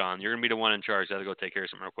you, Sean. You're gonna be the one in charge. I gotta go take care of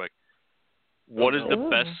something real quick. What is the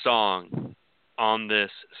best song on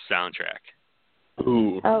this soundtrack?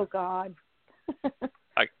 Ooh. Oh God.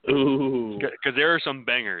 Ooh. Because there are some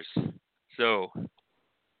bangers. So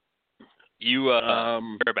you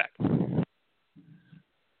bear back.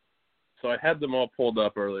 So I had them all pulled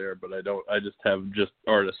up earlier, but I don't. I just have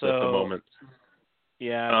artists at the moment.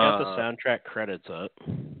 Yeah, I got the soundtrack credits up.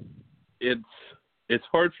 It's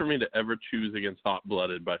hard for me to ever choose against Hot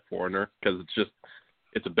Blooded by Foreigner because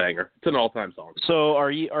it's a banger. It's an all-time song. So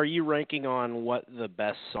are you ranking on what the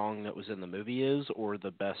best song that was in the movie is, or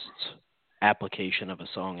the best application of a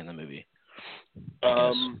song in the movie?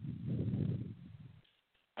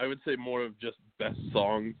 I would say more of just best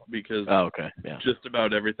song because just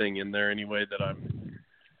about everything in there anyway that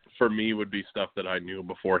for me would be stuff that I knew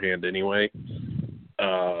beforehand anyway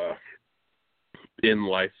in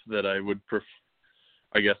life that I would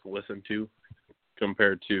listen to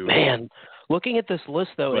compared to Man, looking at this list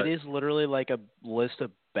though, it is literally like a list of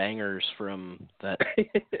bangers from that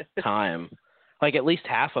time. Like at least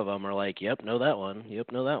half of them are like, yep, know that one.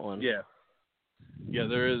 Yep, know that one. Yeah,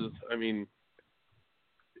 there is. I mean,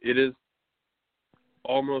 it is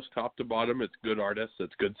almost top to bottom. It's good artists.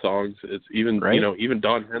 It's good songs. It's even even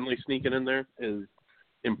Don Henley sneaking in there is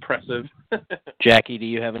impressive. Jackie, do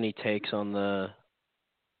you have any takes on the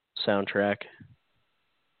soundtrack?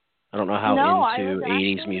 I don't know how into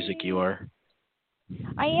 80s music you are.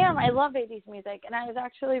 I am. I love 80s music, and I was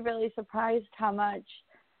actually really surprised how much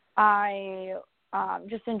I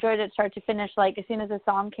just enjoyed it start to finish, like, as soon as the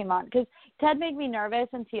song came on. Because Ted made me nervous,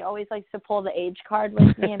 since he always likes to pull the age card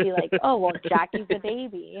with me and be like, oh, well, Jackie's a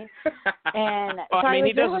baby. And well, so I mean,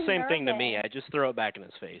 he does really the same nervous. thing to me. I just throw it back in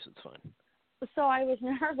his face. It's fine. So I was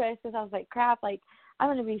nervous because I was like, crap, like, I'm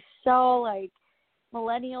going to be so, like,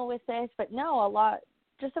 millennial with this. But no,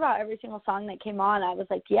 just about every single song that came on, I was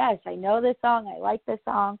like, yes, I know this song. I like this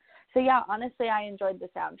song. So, yeah, honestly, I enjoyed the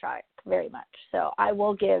soundtrack very much. So I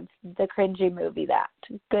will give the cringy movie that.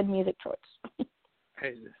 Good music choice.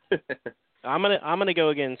 I'm gonna go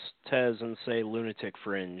against Tez and say Lunatic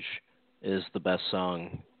Fringe is the best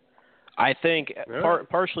song. I think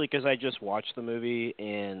partially because I just watched the movie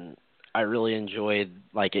and I really enjoyed,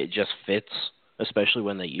 like, it just fits, especially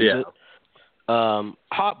when they use it.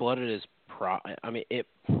 Hot Blooded is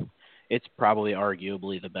it's probably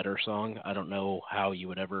arguably the better song. I don't know how you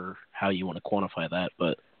want to quantify that,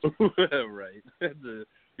 but right.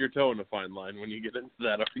 You're towing a fine line when you get into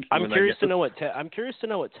that argument. I'm curious to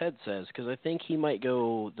know what Ted says, because I think he might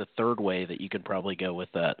go the third way that you could probably go with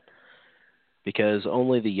that, because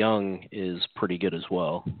Only the Young is pretty good as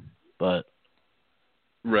well, but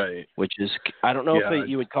right, which is, I don't know if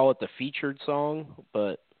you would call it the featured song,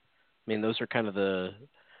 but I mean, those are kind of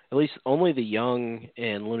at least Only the Young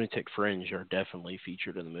and Lunatic Fringe are definitely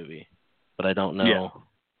featured in the movie, but I don't know.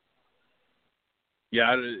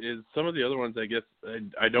 Yeah, some of the other ones, I guess,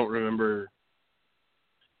 I don't remember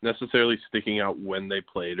necessarily sticking out when they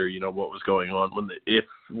played or, what was going on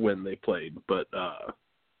when they played. But, I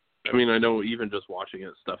mean, I know even just watching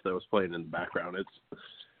it, stuff that was playing in the background,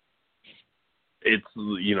 it's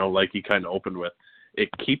like you kind of opened with, it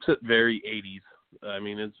keeps it very 80s. I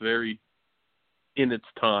mean, it's very in its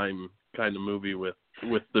time kind of movie with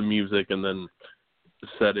the music and then the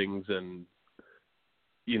settings and,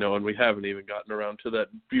 and we haven't even gotten around to that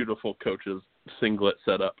beautiful Coach's singlet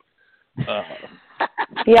setup.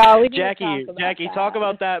 Yeah, we Jackie, that. talk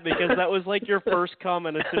about that because that was like your first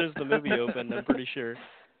comment as soon as the movie opened, I'm pretty sure.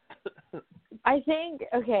 I think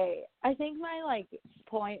my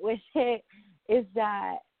point with it is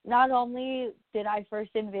that not only did I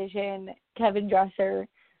first envision Kevin Dresser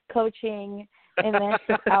coaching in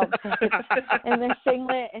this outfit, in this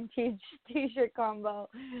singlet and t-shirt combo,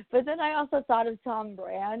 but then I also thought of Tom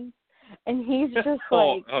Brand, and he's just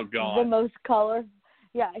the most colorful.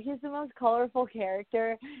 Yeah, he's the most colorful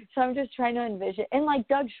character. So I'm just trying to envision, and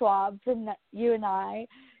Doug Schwab from You and I.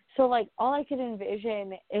 So all I could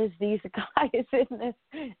envision is these guys in this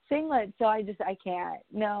singlet. So I can't.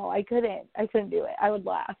 No, I couldn't do it. I would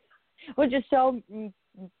laugh, which is so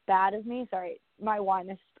bad of me. Sorry, my wine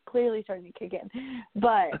is clearly starting to kick in.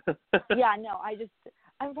 But yeah, no,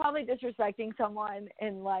 I'm probably disrespecting someone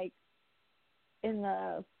in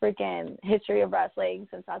the freaking history of wrestling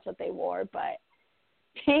since that's what they wore. But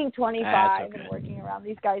being 25 and working around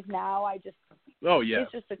these guys now, it's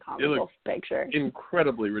just a comical picture.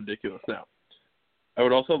 Incredibly ridiculous now. I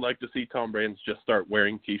would also like to see Tom Brands just start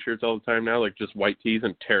wearing T-shirts all the time now, just white tees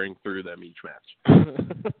and tearing through them each match.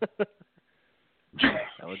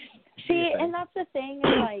 See, and that's the thing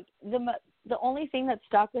is the only thing that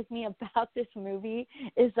stuck with me about this movie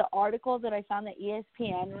is the article that I found that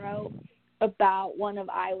ESPN wrote about one of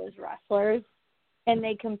Iowa's wrestlers. And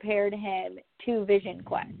they compared him to Vision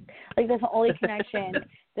Quest. That's the only connection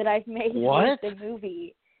that I've made with the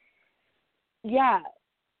movie. Yeah.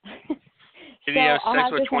 Did he have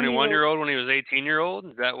sex with a 21-year-old when he was 18-year-old?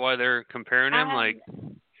 Is that why they're comparing him?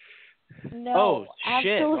 No. Oh,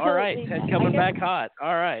 shit. All right. Ted coming back hot.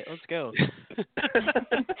 All right. Let's go.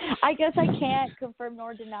 I guess I can't confirm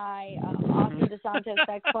nor deny Austin DeSanto's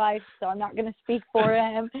sex life, so I'm not going to speak for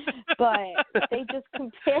him. But they just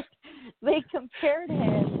compared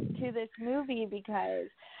him to this movie because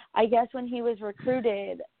I guess when he was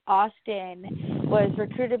recruited, Austin was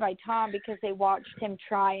recruited by Tom because they watched him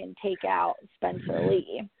try and take out Spencer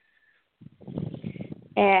Lee.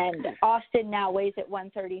 And Austin now weighs at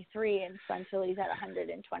 133, and Spencer Lee's at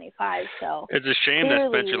 125. So it's a shame that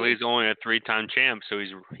Spencer Lee's only a 3-time champ, so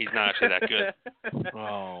he's not actually that good.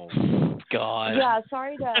 Oh God. Yeah,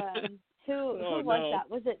 sorry to who was that?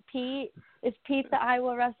 Was it Pete? Is Pete the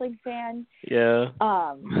Iowa wrestling fan? Yeah.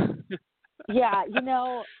 Yeah,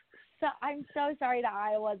 so I'm so sorry to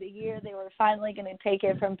Iowa the year they were finally going to take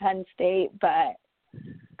it from Penn State, but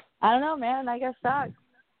I don't know, man. I guess sucks.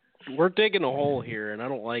 We're digging a hole here, and I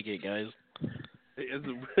don't like it, guys. It's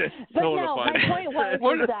but no, my point was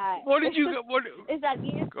is that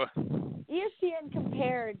ESPN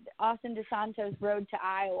compared Austin DeSanto's road to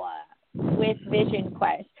Iowa with Vision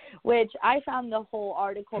Quest, which I found the whole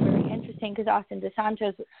article very interesting because Austin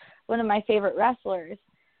DeSanto's one of my favorite wrestlers.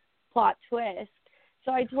 Plot twist.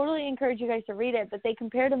 So I totally encourage you guys to read it, but they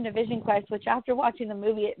compared him to Vision Quest, which after watching the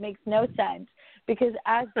movie, it makes no sense because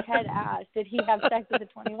as Ted asked, did he have sex with a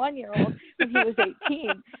 21-year-old when he was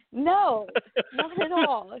 18? No, not at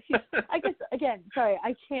all. I guess, again, sorry,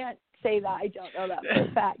 I can't say that. I don't know that for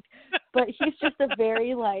a fact. But he's just a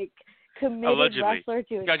very, committed wrestler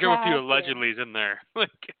to his craft. Got a few allegedly's in there.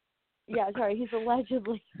 Yeah, sorry, he's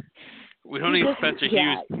allegedly. We don't need Spencer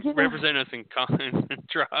Hughes represent us in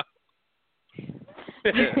drop.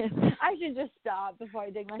 I should just stop before I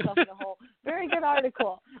dig myself in a hole. Very good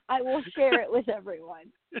article. I will share it with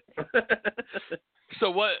everyone. So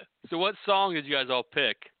what song did you guys all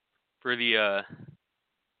pick for the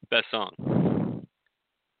best song?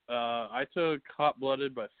 I took Hot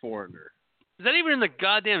Blooded by Foreigner. Is that even in the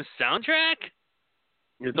goddamn soundtrack?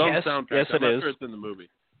 It's on the soundtrack. Yes, I'm it not is. sure it's in the movie.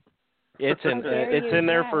 It's in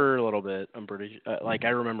there for a little bit. I'm pretty I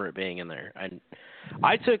remember it being in there.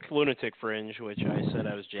 I took Lunatic Fringe, which I said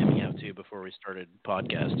I was jamming out to before we started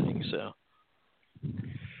podcasting. So,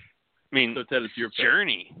 I mean, so Ted, it's your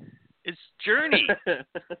Journey. It's Journey.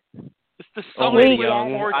 It's the Oh, song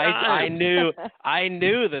young. more times. I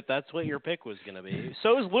knew that's what your pick was going to be.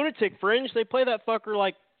 So is Lunatic Fringe. They play that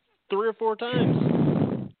fucker 3 or 4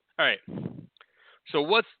 times. All right. So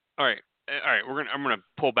what's all right? All right, I'm gonna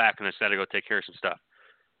pull back on this. I gotta go take care of some stuff.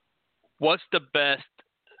 What's the best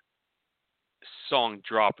song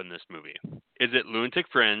drop in this movie? Is it Lunatic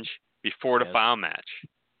Fringe before the final match?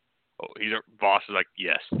 Oh, Voss is like,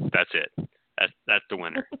 yes, that's it. That's the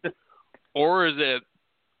winner. Or is it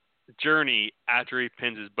Journey after he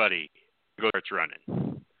pins his buddy to go starts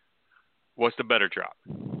running? What's the better drop?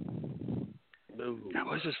 God,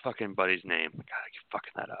 what's his fucking buddy's name? God, I keep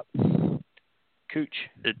fucking that up. Cooch.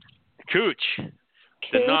 It's Cooch.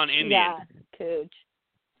 The non-Indian. Yeah, Cooch.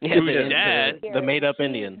 Yeah, whose dad, the made-up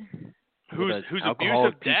Indian. Whose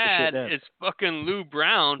abusive dad is fucking Lou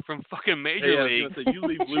Brown from fucking Major League. I was gonna say, you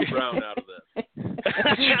leave Lou Brown out of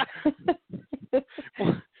this.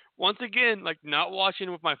 Once again, like not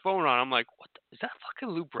watching with my phone on, I'm like, what? Is that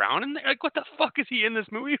fucking Lou Brown in there? Like, what the fuck is he in this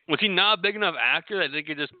movie? Was he not a big enough actor that they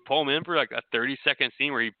could just pull him in for like a 30-second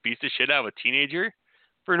scene where he beats the shit out of a teenager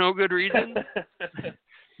for no good reason?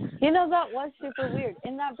 You know, that was super weird.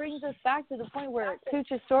 And that brings us back to the point where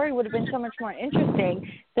Cooch's story would have been so much more interesting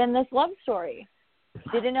than this love story.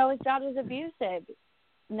 Didn't know his dad was abusive.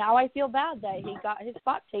 Now I feel bad that he got his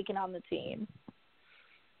spot taken on the team.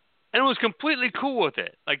 And was completely cool with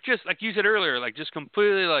it. Like, just like you said earlier, like, just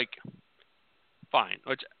completely, like, fine.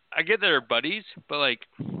 Which, I get that they're buddies, but, like,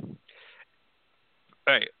 all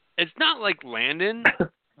right, it's not like Landon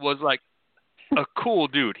was, like, a cool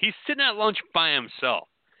dude. He's sitting at lunch by himself.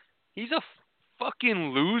 He's a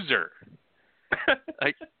fucking loser.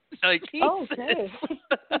 like okay.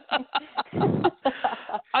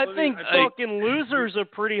 I think fucking loser's a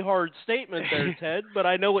pretty hard statement there, Ted. But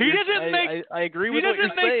I know what I agree with what you're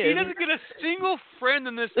saying. He doesn't get a single friend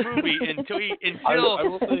in this movie until I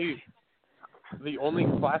will say the only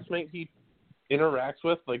classmate he interacts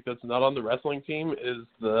with, like that's not on the wrestling team, is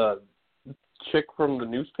the chick from the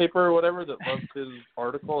newspaper or whatever that loves his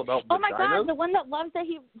article about vaginas. Oh my god, the one that loves that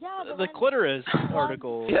the clitoris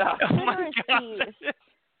article. Yeah. Oh my god.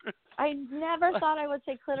 I never thought I would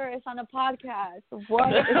say clitoris on a podcast. What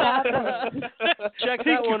is happening? Check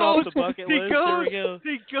that one off the bucket list. There we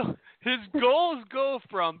go. His goals go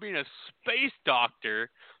from being a space doctor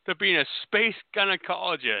to being a space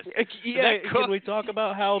gynecologist. Yeah, can we talk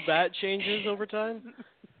about how that changes over time?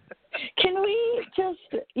 Can we just,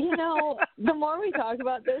 the more we talk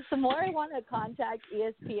about this, the more I want to contact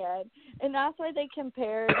ESPN, and that's why they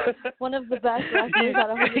compared one of the best wrestlers at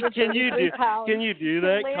 153 pounds. Can you do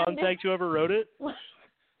that? Contact whoever wrote it?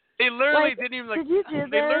 They literally didn't even Did you do this?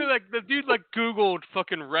 They literally the dude Googled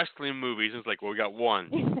fucking wrestling movies and it's like, well, we got one.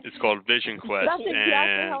 It's called Vision Quest. That's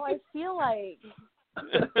exactly how I feel like.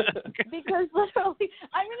 Because literally,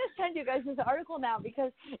 I'm going to send you guys this article now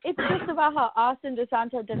because it's just about how Austin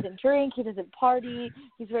DeSanto doesn't drink, he doesn't party,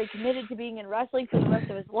 he's very committed to being in wrestling for the rest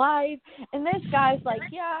of his life. And this guy's like,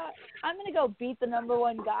 yeah, I'm going to go beat the number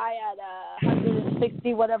one guy at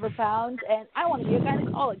 160 whatever pounds, and I want to be a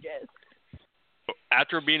gynecologist.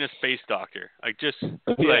 After being a space doctor,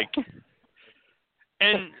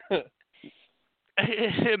 and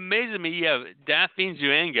it amazes me. You have Daphne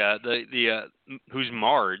Zuanga, the who's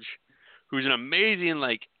Marge, who's an amazing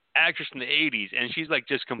actress in the '80s, and she's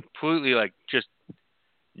just completely just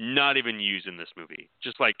not even used in this movie.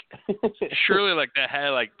 Just surely that had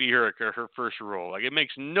to be her first role. It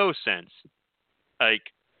makes no sense. It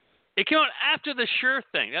came out after the Sure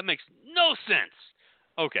thing. That makes no sense.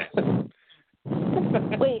 Okay.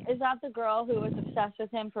 Wait, is that the girl who was obsessed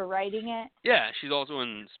with him for writing it? Yeah, she's also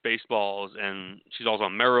in Spaceballs, and she's also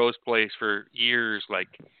on Melrose Place for years.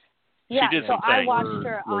 Yeah, she did so some I things. watched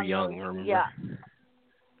her We're on young, remember? Yeah.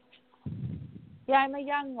 Yeah, I'm a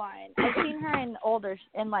young one. I've seen her in older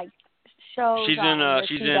shows. She's in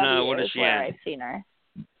what is she in? I've seen her.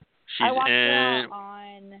 She's I watched in her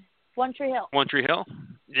on One Tree Hill. One Tree Hill.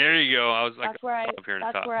 There you go. I was That's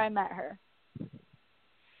where I met her.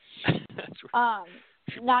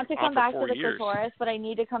 Not to come back to the clitoris, but I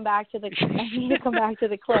need to come back to the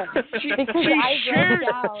clip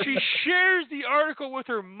She shares the article with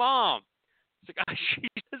her mom. It's she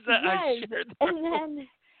does that. Yes, I shared the and then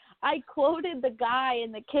I quoted the guy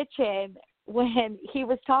in the kitchen when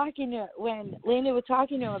Landon was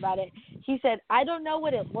talking to him about it. He said, "I don't know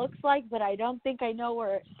what it looks like, but I think I know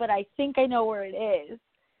where it is."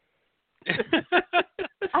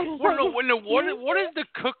 What does the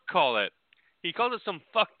cook call it? He calls it some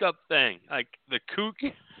fucked up thing, like the kook,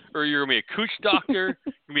 or you're gonna be a cooch doctor,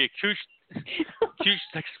 you're gonna be a cooch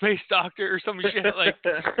space doctor or some shit like.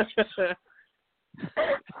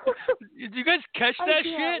 Did you guys catch that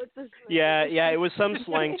shit? Yeah, it was some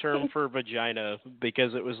slang term for vagina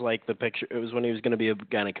because it was the picture. It was when he was gonna be a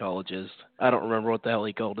gynecologist. I don't remember what the hell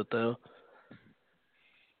he called it though.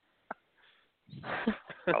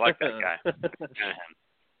 I like that guy.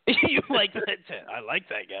 You like that? I like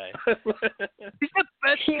that guy. He's the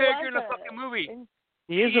best character in the fucking movie.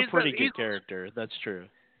 He is a pretty good character. That's true.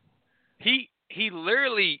 He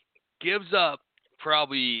literally gives up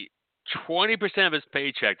probably 20% of his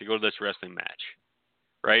paycheck to go to this wrestling match,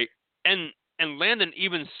 right? And Landon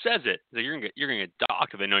even says it that you're gonna get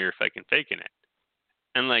docked if they know you're faking it.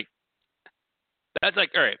 And like that's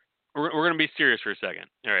like, all right, we're gonna be serious for a second.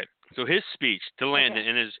 All right. So his speech to Landon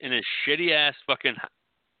in his shitty ass fucking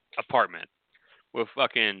apartment with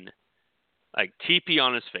fucking like TP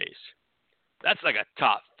on his face. That's like a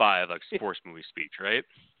top 5 like sports movie speech, right?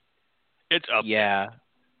 It's up Yeah.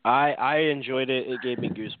 I enjoyed it. It gave me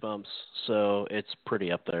goosebumps, so it's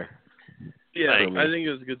pretty up there. Yeah, I think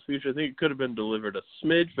it was a good speech. I think it could have been delivered a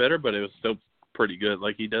smidge better, but it was still pretty good.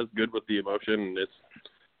 Like, he does good with the emotion,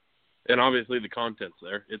 and obviously the content's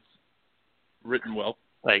there. It's written well.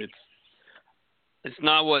 Like, it's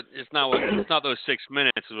not those 6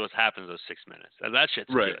 minutes. It's what happens those 6 minutes. That shit's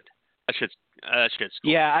right. Good. That shit's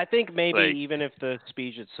cool. Yeah, I think maybe like, even if the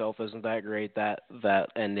speech itself isn't that great, that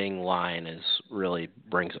ending line really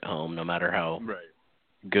brings it home, no matter how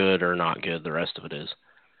good or not good the rest of it is.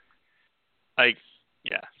 Like,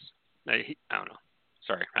 yeah, I don't know.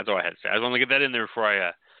 Sorry, that's all I had to say. I just want to get that in there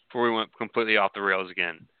before we went completely off the rails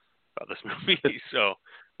again about this movie. So,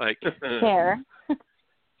 like, fair.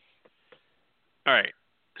 All right,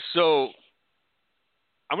 so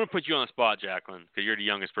I'm gonna put you on the spot, Jacqueline, because you're the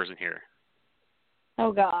youngest person here.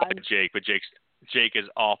 Oh God. Jake, but Jake is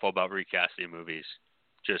awful about recasting movies.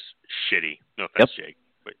 Just shitty. No offense, Jake,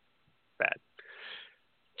 but bad.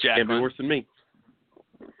 Jacqueline, can't be worse than me.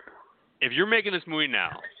 If you're making this movie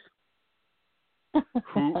now,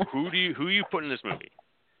 who you put in this movie?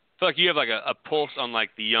 I feel like you have like a pulse on like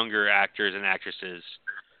the younger actors and actresses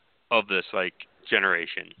of this like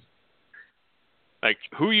generation. Like,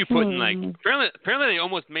 who are you putting? Like, apparently they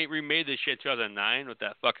almost remade this shit in 2009 with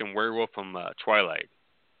that fucking werewolf from Twilight.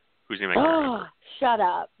 Whose name? Oh, shut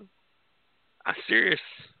up! I'm serious.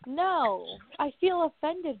 No, I feel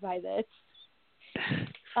offended by this.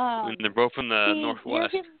 And they're both from the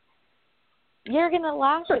Northwest. You're gonna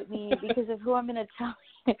laugh at me because of who I'm gonna tell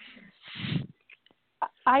you.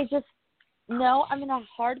 I'm gonna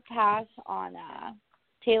hard pass on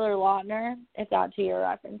Taylor Lautner, if that's who you're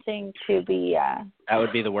referencing, to be that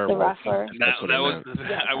would be the werewolf. The wrestler. That was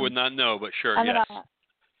I would not know, but sure, I'm yes.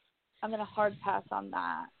 I'm gonna hard pass on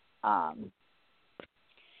that.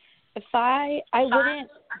 If I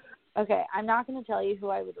wouldn't. Okay, I'm not gonna tell you who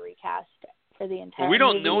I would recast for the entire. Well, we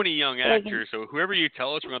don't movie, know any young actors, so whoever you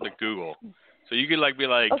tell us, we're going to Google. So you could be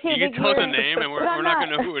like, okay, you can tell the name, and we're not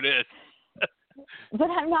going to know who it is. But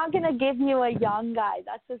I'm not going to give you a young guy.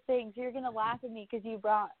 That's the thing. So you're going to laugh at me because you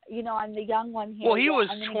brought, I'm the young one here. Well, he was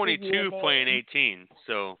 22 playing 18,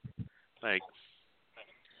 so,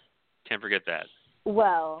 can't forget that.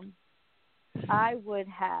 Well, I would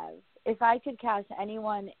have, if I could cast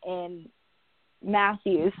anyone in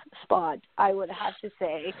Matthew's spot, I would have to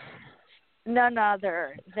say none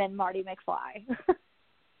other than Marty McFly.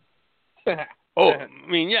 Oh, I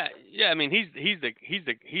mean, yeah. I mean, he's the.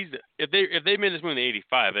 If they made this movie in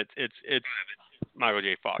 '85, it's Michael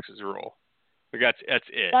J. Fox's role. Like that's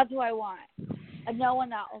it. That's who I want. No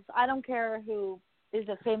one else. I don't care who is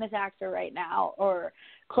a famous actor right now or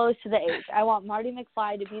close to the age. I want Marty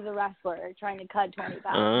McFly to be the wrestler trying to cut 20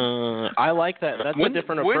 pounds. I like that. That's a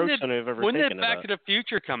different approach than I've ever taken. When did Back to the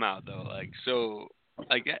Future come out though?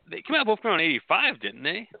 They came out both around '85, didn't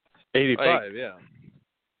they? 85, yeah.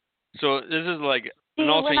 So this is like an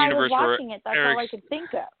alternate universe where watching it, that's all I could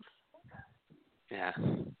think of. Yeah.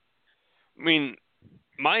 I mean,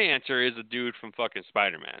 my answer is a dude from fucking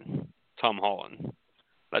Spider-Man, Tom Holland.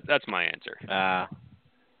 That's my answer.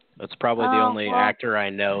 That's probably the only actor I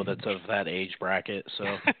know that's of that age bracket, so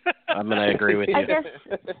I'm going to agree with you.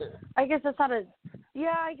 I guess that's not a...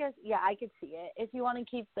 Yeah, I could see it. If you want to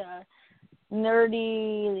keep the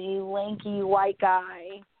nerdy, lanky, white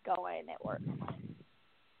guy going, it works.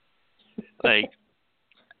 I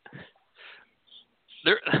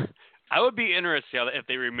would be interested if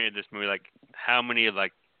they remade this movie, how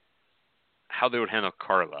they would handle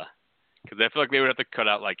Carla. Because I feel like they would have to cut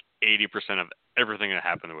out 80% of everything that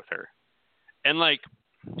happened with her. And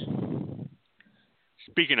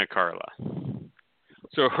speaking of Carla,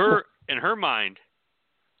 so in her mind,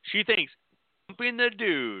 she thinks bumping the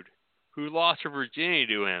dude who lost her virginity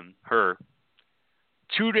to her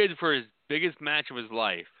 2 days before his biggest match of his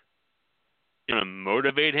life, is going to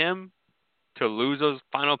motivate him to lose those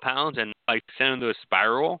final pounds and send him to a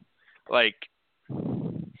spiral.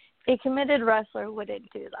 A committed wrestler wouldn't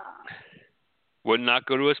do that. Would not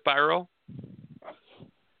go to a spiral?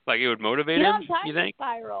 It would motivate him, you think?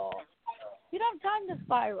 Spiral. You don't have time to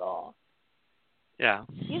spiral. Yeah.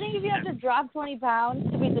 You think if you have to drop 20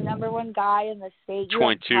 pounds to be the number one guy in the state, you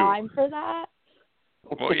 22. have time for that?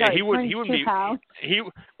 Well, yeah, he wouldn't be. Pounds.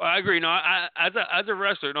 I agree. No, as a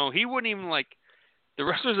wrestler, no, he wouldn't even like the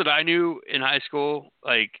wrestlers that I knew in high school.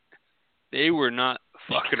 Like, they were not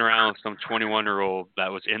fucking around with some 21-year-old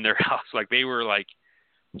that was in their house. Like, they were like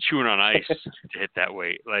chewing on ice to hit that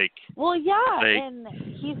weight. Like, well, yeah, like, and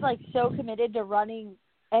he's like so committed to running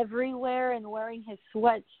everywhere and wearing his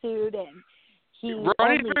sweatsuit, and he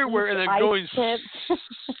running everywhere and then going chips.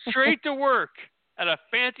 straight to work at a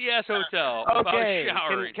fancy ass hotel Okay, without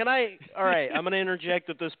showering. can I? All right, I'm going to interject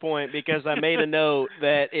at this point because I made a note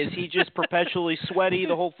that is he just perpetually sweaty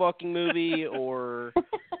the whole fucking movie, or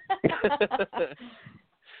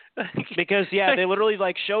because yeah, they literally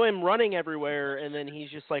like show him running everywhere and then he's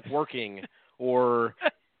just like working or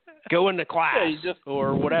going to class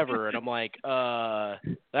or whatever, and I'm like,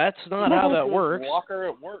 that's not how that works. Walker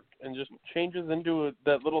at work and just changes into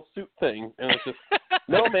that little suit thing, and it's just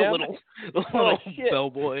no man, little shit.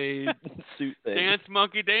 bellboy suit thing. Dance,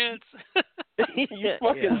 monkey, dance. You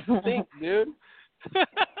fucking stink, dude.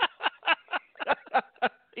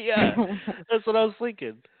 Yeah, that's what I was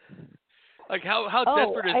thinking. Like how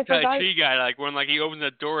desperate is Tai Chi guy? Like when like he opens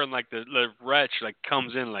the door and like the wretch like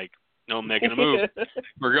comes in like, no, I'm making a move.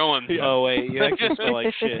 We're going. Oh wait, you actually smell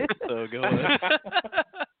like shit. So go ahead.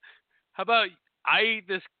 How about I eat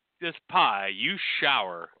this pie, you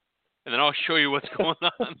shower, and then I'll show you what's going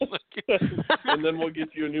on. And then we'll get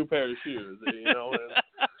you a new pair of shoes. You know.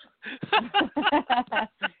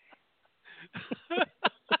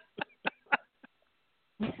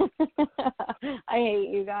 I hate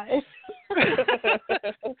you guys.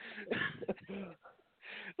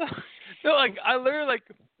 No, like I literally like.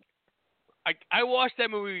 I watched that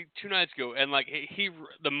movie 2 nights ago, and like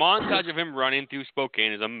the montage of him running through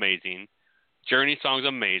Spokane is amazing. Journey song's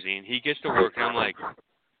amazing. He gets to work, and I'm like,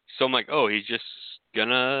 oh, he's just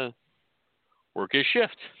gonna work his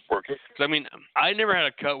shift. Because I mean, I never had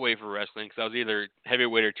a cut weight for wrestling because I was either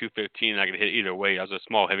heavyweight or 215. And I could hit either weight. I was a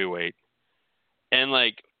small heavyweight, and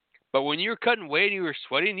like, but when you were cutting weight and you were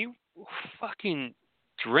sweating, you were fucking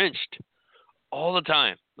drenched all the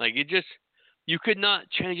time. Like it just. You could not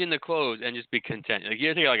change into clothes and just be content. Like you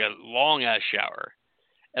had to take like a long ass shower,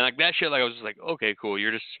 and like that shit. Like I was just like, okay, cool.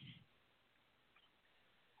 You're just.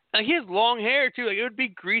 Like he has long hair too. Like it would be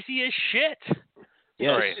greasy as shit.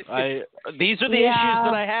 Yes, these are the issues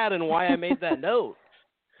that I had and why I made that note.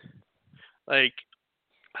 Like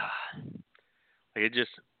it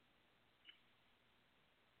just.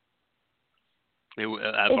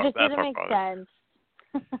 It just didn't make sense.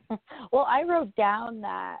 Well, I wrote down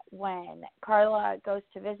that when Carla goes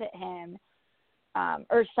to visit him,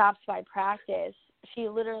 or stops by practice, she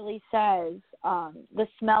literally says, the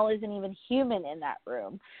smell isn't even human in that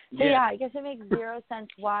room. So yeah, I guess it makes zero sense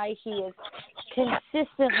why he is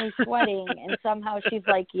consistently sweating, and somehow she's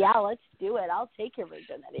like, yeah, let's do it. I'll take your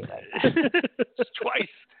virginity right now. Twice.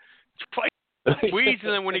 Squeeze,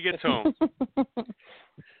 and then when he gets home. All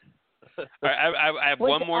right, I have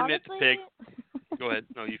one more nit to pick. Go ahead.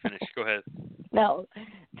 No, you finish. Go ahead. No,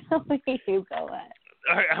 you go ahead.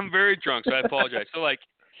 All right, I'm very drunk, so I apologize.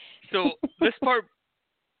 So this part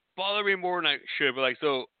bothered me more than I should, but like,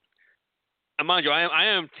 so, mind you, I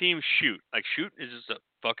am team Shoot. Like, Shoot is just a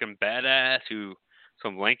fucking badass who,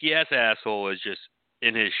 some lanky ass asshole is just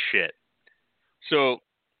in his shit. So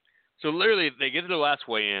literally, they get to the last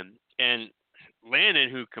weigh-in, and Landon,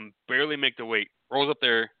 who can barely make the weight, rolls up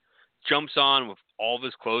there, jumps on with all of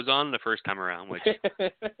his clothes on the first time around, which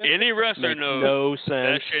any wrestler knows no sense.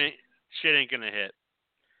 That shit ain't gonna hit.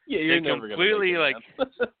 Yeah, you're never completely gonna make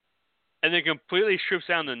it, and then completely strips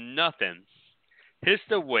down to nothing, hits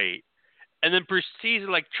the weight, and then proceeds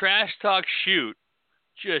to like trash talk Shoot,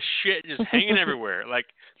 just shit just hanging everywhere,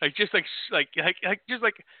 how do you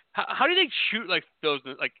think Shoot like feels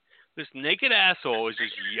like this naked asshole is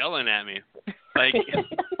just yelling at me, like.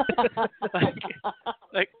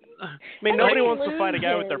 I mean, nobody wants to fight a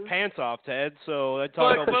guy with their pants off, Ted. So I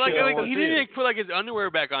talk about the shit. He didn't put like his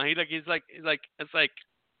underwear back on. He's like, it's like,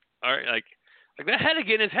 all right, like that had to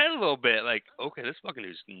get in his head a little bit. Like, okay, this fucking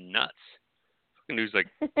dude's nuts. Fucking dude's like,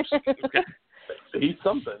 okay. He's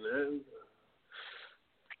something, man.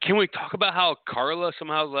 Can we talk about how Carla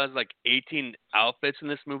somehow has like 18 outfits in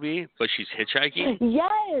this movie, but she's hitchhiking?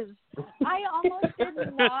 Yes. I almost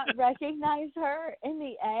did not recognize her in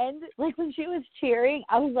the end. Like when she was cheering,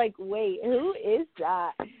 I was like, wait, who is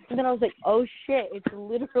that? And then I was like, oh shit, it's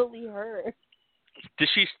literally her. Does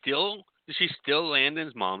she steal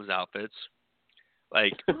Landon's mom's outfits?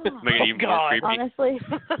 Like, make it even more creepy? Honestly.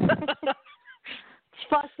 It's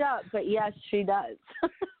fucked up, but yes, she does.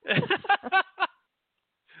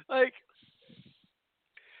 Like,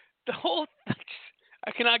 the whole,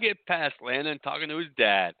 I cannot cannot get past Landon talking to his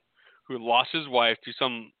dad, who lost his wife to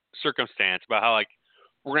some circumstance, about how, like,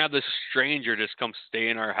 we're going to have this stranger just come stay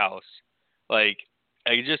in our house. Like,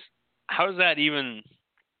 how does that even,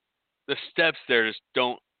 the steps there just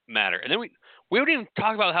don't matter. And then we don't even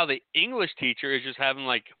talk about how the English teacher is just having,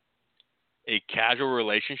 like, a casual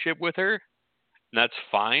relationship with her, and that's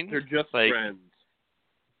fine. They're just friends,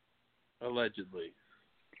 allegedly.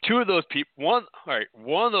 Two of those people, one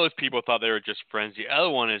of those people thought they were just friends. The other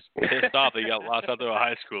one is pissed off that he got lost out to a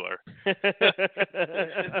high schooler.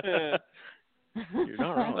 You're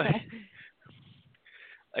not wrong. Like,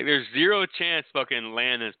 there's zero chance fucking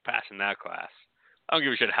Landon's passing that class. I don't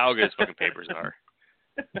give a shit how good his fucking papers are.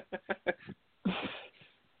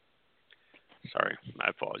 Sorry, I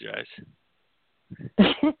apologize.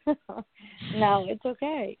 No, it's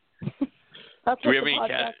okay. That's Do we what have the any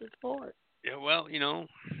podcast is for. Yeah, well, do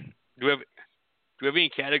we have any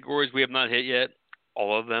categories we have not hit yet?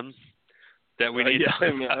 All of them that we need. Yeah,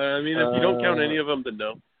 I mean, if you don't count any of them, then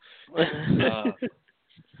no.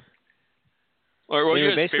 Or what was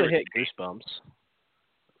your basically favorite hit Goosebumps.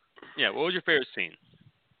 Yeah, what was your favorite scene?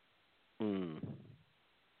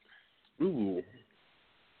 Ooh.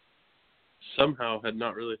 Somehow had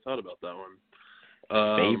not really thought about that one.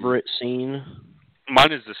 Favorite scene?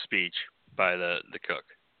 Mine is the speech by the cook.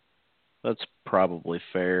 That's probably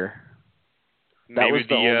fair. Maybe That was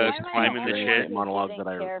the only climbing the shit monologue that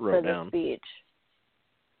I wrote down. Speech.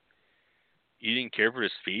 You didn't care for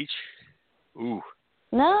the speech? Ooh.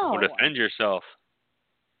 No. Well, defend yourself.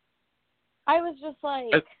 I was just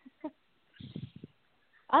like,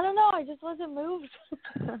 I don't know. I just wasn't moved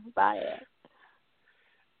by it.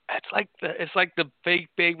 It's like the fake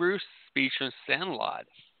Babe Ruth speech from Sandlot.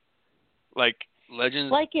 Like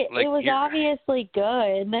Legends. Like it was obviously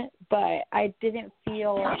good, but I didn't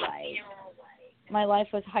feel like my life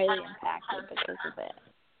was highly impacted because of it.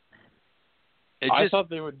 I thought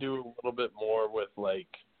they would do a little bit more with, like,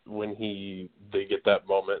 when they get that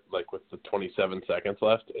moment, like with the 27 seconds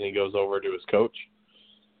left, and he goes over to his coach.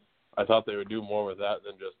 I thought they would do more with that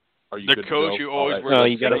than just, are you the good coach to go? who always Right. wears No, the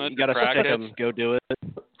you gotta set him. Go do it.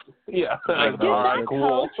 Yeah.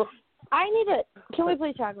 Cool. Can we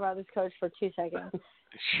please talk about this coach for 2 seconds?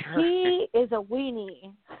 Sure. He is a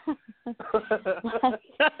weenie.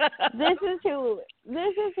 This is who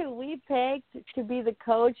we picked to be the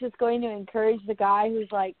coach that's going to encourage the guy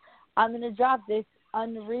who's like, I'm going to drop this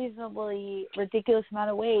unreasonably ridiculous amount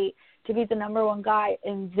of weight to be the number one guy,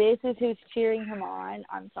 and this is who's cheering him on.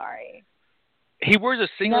 I'm sorry. He wears a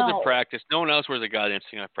singlet to practice. No one else wears a goddamn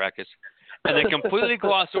singlet to practice. And they completely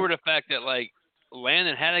glossed over the fact that, like,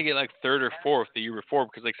 Landon had to get, like, third or fourth the year before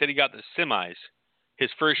because, like, said he got the semis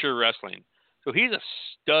his first year wrestling. So he's a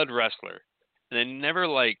stud wrestler. And they never,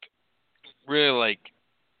 like, really, like,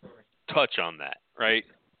 touch on that, right?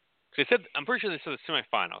 They said, I'm pretty sure they said the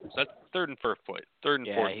semifinal. So that's third and fourth place.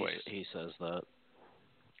 He says that.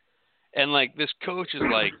 And, like, this coach is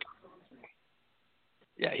like,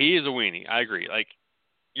 yeah, he is a weenie. I agree. Like,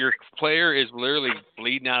 your player is literally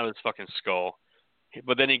bleeding out of his fucking skull.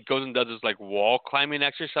 But then he goes and does this, like, wall climbing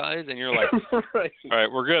exercise, and you're like, right. All right,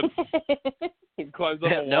 we're good. He climbs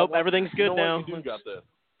up a wall. Nope, everything's good now. You got this.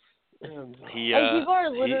 And people are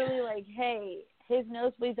literally like, hey, his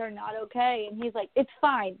nosebleeds are not okay. And he's like, it's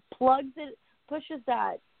fine. Pushes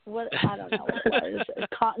that, I don't know what it was, a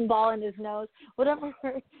cotton ball in his nose, whatever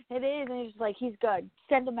it is. And he's just like, he's good.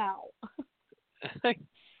 Send him out.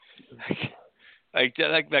 Like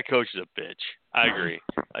that coach is a bitch. I agree.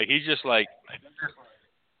 Like, he's just like,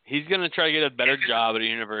 he's gonna try to get a better job at a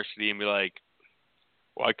university and be like,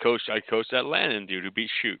 well, I coached that Landon dude who beat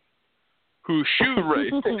Shoot.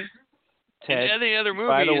 Right? Ted, in any other movie,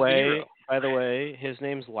 by the way, his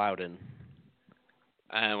name's Loudon.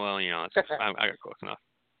 Well, I got close enough.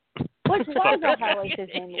 Why the hell is his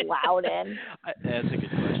name Loudon? That's a good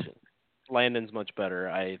question. Landon's much better.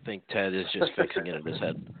 I think Ted is just fixing it in his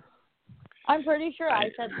head. I'm pretty sure I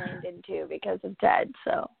said Landon too because of Ted.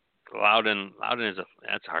 So Loudon is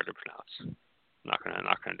that's hard to pronounce. I'm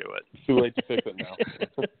not gonna do it. Too late to fix it now.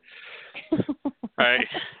 All right.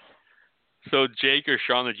 So Jake or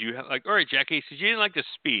Sean, did you have all right, Jackie? Since you didn't like the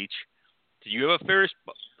speech, do you have a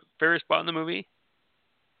favorite spot in the movie?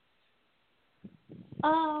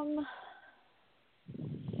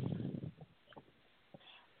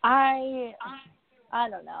 I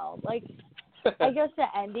don't know. Like, I guess the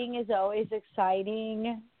ending is always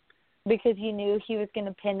exciting because you knew he was going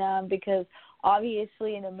to pin him because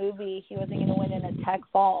obviously in a movie he wasn't going to win in a tech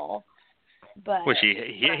fall. But which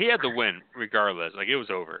he had to win regardless. Like, it was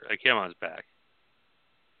over. Like, him on his back.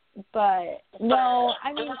 But no,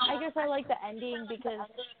 I mean, I guess I like the ending because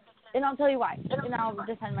and I'll tell you why, and I'll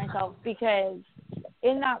defend myself, because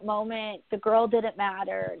in that moment, the girl didn't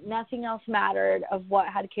matter. Nothing else mattered of what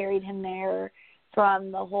had carried him there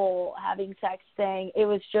from the whole having sex thing. It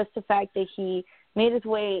was just the fact that he made his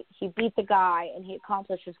way, he beat the guy, and he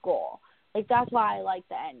accomplished his goal. Like, that's why I like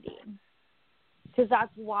the ending. Because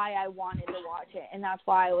that's why I wanted to watch it, and that's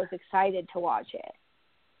why I was excited to watch it.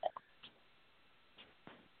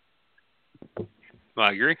 Well,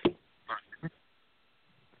 I agree.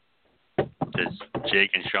 Does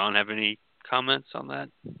Jake and Sean have any comments on that?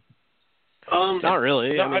 Not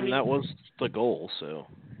really. No, I mean, that was the goal, so.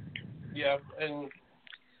 Yeah, and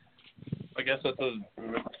I guess that's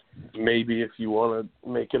maybe if you want to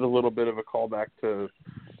make it a little bit of a callback to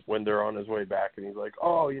when they're on his way back and he's like,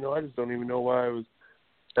 oh, I just don't even know why I was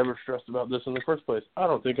ever stressed about this in the first place. I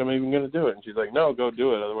don't think I'm even going to do it. And she's like, no, go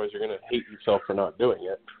do it. Otherwise you're going to hate yourself for not doing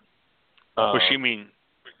it. But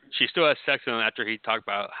she still has sex with him after he talked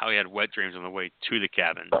about how he had wet dreams on the way to the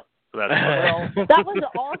cabin. So that's that was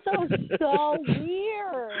also so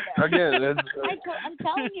weird. Again, I'm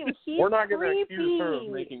telling you, he's we're not going to accuse her of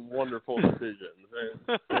making wonderful decisions.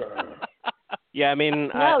 Yeah, I mean,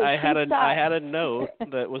 No, I had I a note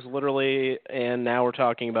that was literally, and now we're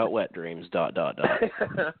talking about wet dreams. ... And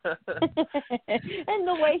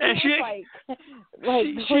the way And he was like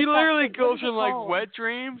she literally goes from like wet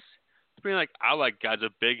dreams to being like, I like guys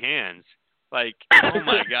with big hands. Like, oh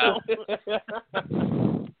my god.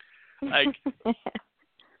 Like,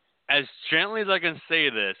 as gently as I can say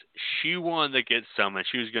this, she wanted to get some, and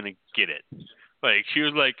she was gonna get it. Like, she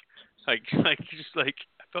was like, just like,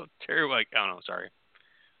 I felt terrible. Like, I don't know. Sorry.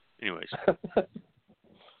 Anyways,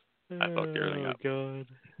 I fucked everything up. Oh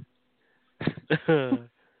God.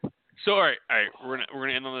 So, all right, we're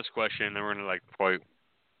gonna end on this question, and then we're gonna probably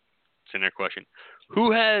send their question.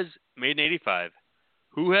 Who has made in '85?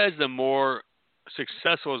 Who has the more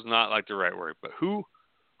successful? Is not like the right word, but who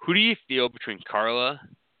do you feel between Carla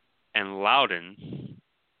and Loudon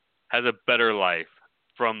has a better life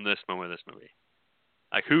from this moment of this movie?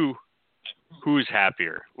 Like, who's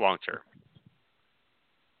happier long term?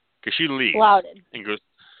 Because she leaves Loudon. and goes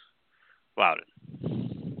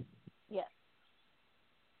Loudon. Yes.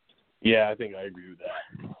 Yeah, I think I agree with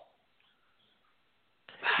that.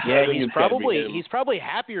 Yeah, he's probably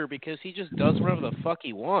happier because he just does whatever the fuck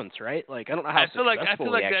he wants, right? Like, I don't know how I feel like that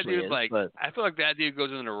dude is, I feel like that dude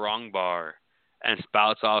goes in the wrong bar and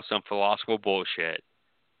spouts off some philosophical bullshit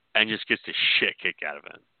and just gets the shit kicked out of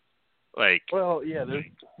him. Like, well, yeah, there's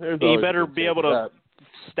you better be able to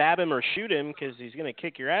stab him or shoot him because he's gonna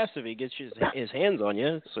kick your ass if he gets his hands on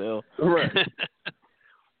you. So right.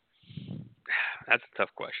 That's a tough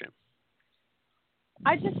question.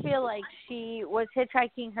 I just feel like she was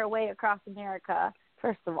hitchhiking her way across America,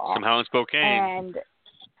 first of all. Somehow in Spokane. And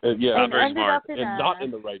not very smart. And not in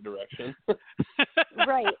the right direction.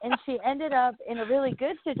 Right, and she ended up in a really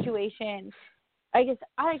good situation. I guess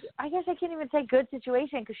I can't even say good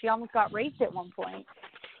situation because she almost got raped at one point.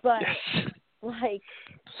 But like,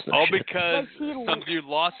 all because like some dude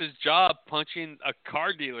lost his job punching a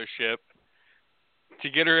car dealership to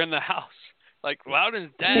get her in the house. Like,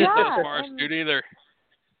 Loudon's dad isn't the smartest dude either.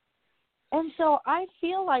 And so I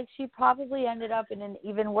feel like she probably ended up in an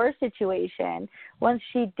even worse situation once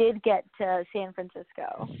she did get to San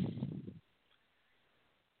Francisco.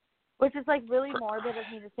 Which is like really morbid of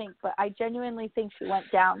me to think, but I genuinely think she went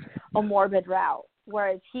down a morbid route.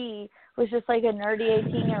 Whereas he was just like a nerdy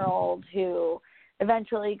 18-year-old who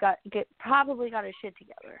eventually probably got his shit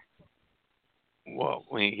together. Well,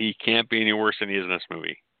 he can't be any worse than he is in this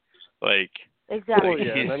movie. Like, exactly. Well,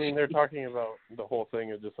 yeah, and I mean, they're talking about the whole thing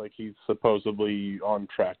is just like he's supposedly on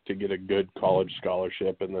track to get a good college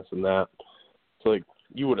scholarship and this and that. So, like,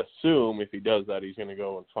 you would assume if he does that, he's going to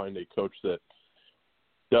go and find a coach that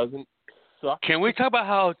doesn't suck. Can we talk about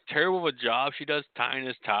how terrible of a job she does tying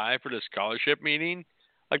his tie for the scholarship meeting?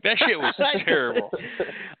 Like, that shit was terrible.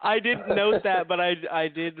 I didn't note that, but I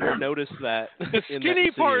did notice that. The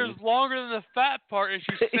skinny part is longer than the fat part, and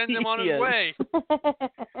she sends him on his way.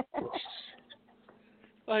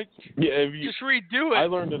 Like, yeah, just redo it. I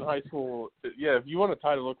learned in high school, yeah, if you want a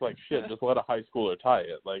tie to look like shit, just let a high schooler tie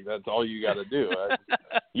it. Like, that's all you got to do.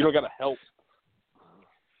 You don't got to help.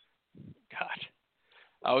 God.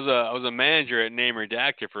 I was a manager at Name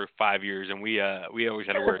Redacted for 5 years, and we always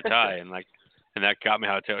had to wear a tie, and that got me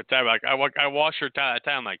how to tie a tie. Like, I washed her tie.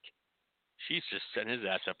 I'm like, she's just setting his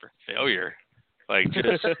ass up for failure. Like,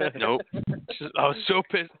 just nope. I was so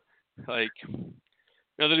pissed. Like, you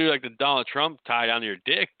know, they do like the Donald Trump tie down to your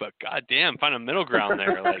dick, but goddamn, find a middle ground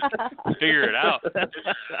there. Like, figure it out.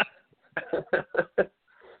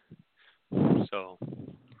 So,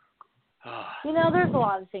 You know, there's a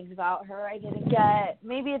lot of things about her I didn't get.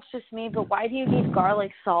 Maybe it's just me, but why do you need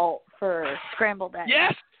garlic salt for scrambled eggs?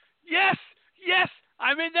 Yes.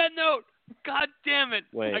 I made that note. God damn it.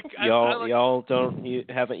 Wait, y'all y'all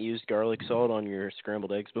haven't used garlic salt on your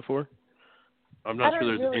scrambled eggs before? I'm not I sure don't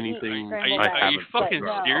there's really eat anything. scrambled Are eggs, you but fucking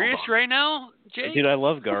no. serious right now, Jake? Dude, I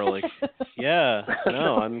love garlic. Yeah,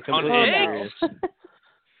 no, I'm completely On serious.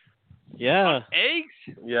 Yeah,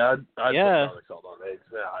 Eggs? Yeah, I'd Yeah. put garlic salt on eggs.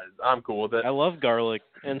 Yeah, I'm cool with it. I love garlic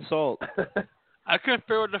and salt. I couldn't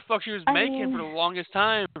figure out what the fuck she was I making mean- for the longest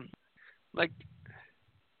time. Like,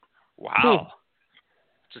 wow.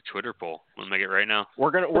 It's a Twitter poll. Want to make it right now? We're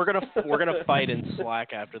gonna fight in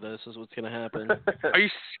Slack after this. Is what's gonna happen. Are you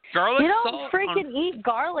garlic You don't salt? freaking eat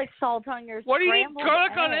garlic salt on your What do you need scrambled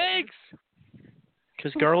garlic on eggs? eggs?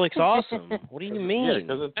 Because garlic's awesome. What do you mean? Yeah,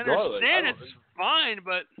 because it's I garlic. understand it's fine,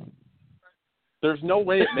 but There's no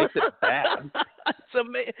way it makes it bad.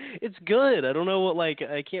 It's good. I don't know what. I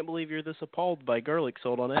can't believe you're this appalled by garlic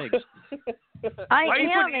salt on eggs. I why are you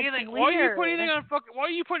am. putting It's anything? Why are you weird. putting anything on fucking? Why are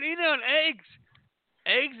you putting anything on eggs?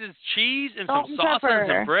 Eggs is cheese and Salt some and sauce and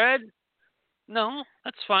pepper. some bread. No,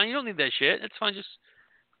 that's fine. You don't need that shit. It's fine. Just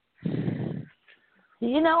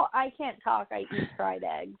You know, I can't talk. I eat fried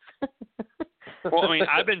eggs. well, I mean,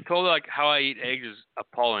 I've been told like how I eat eggs is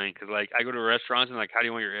appalling because like I go to restaurants and like, how do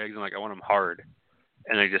you want your eggs? And like, I want them hard,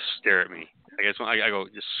 and they just stare at me. I guess when I go,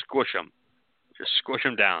 just squish them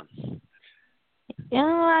down. You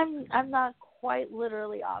know, I'm not quite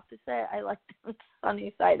literally opposite. I like them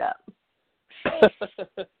sunny side up.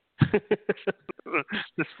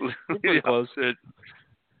 This is pretty close. opposite.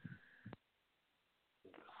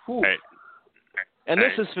 Right. And Hey,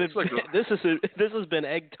 this has been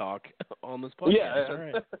egg talk on this podcast. Yeah. All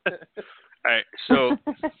right. All right. So,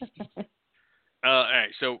 all right.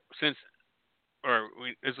 So this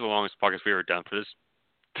is the longest podcast we've ever done for this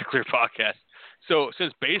particular podcast. So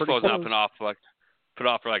since baseball's now been put off for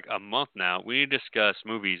like a month now, we need to discuss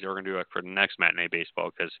movies that we're gonna do like for the next matinee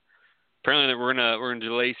baseball because apparently we're gonna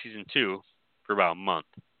delay season 2 for about a month.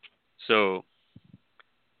 So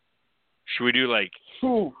should we do like?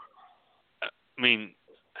 I mean,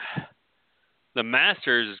 the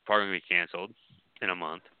Masters is probably going to be canceled in a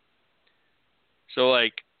month. So,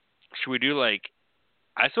 like, should we do, like,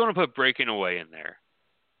 I still want to put Breaking Away in there.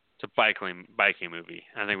 It's a biking movie.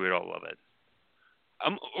 I think we'd all love it.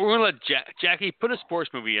 We're going to let Jackie put a sports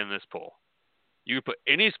movie in this poll. You can put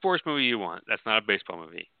any sports movie you want. That's not a baseball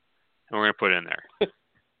movie. And we're going to put it in there.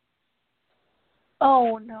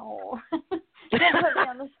 Oh, no. Don't put me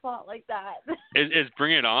on the spot like that. Is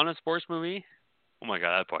Bring It On a sports movie? Oh my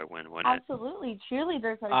God, that'd probably win, wouldn't it? Absolutely.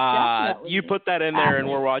 Cheerleaders are definitely. You put that in there and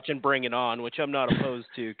we're watching Bring It On, which I'm not opposed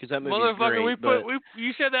to because that movie's Motherfucker, great.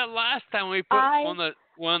 you said that last time we put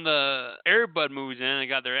one of the Air Bud movies in and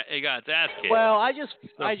got its ass kicked. Well, I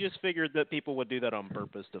just figured that people would do that on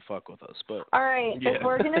purpose to fuck with us, but All right, yeah. if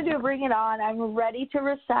we're gonna do Bring It On, I'm ready to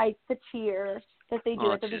recite the cheer that they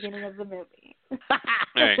do at the Jesus. beginning of the movie. All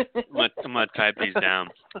right, I'm gonna type these down.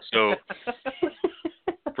 So,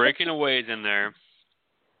 Breaking Away is in there.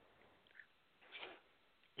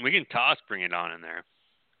 We can toss Bring It On in there.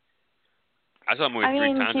 I saw the movie 3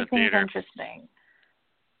 times in she seems theater. interesting.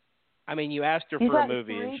 I mean, you asked her You for a got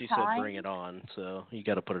movie and 3 she times? said Bring It On, so you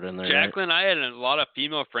got to put it in there. Jacqueline, I had a lot of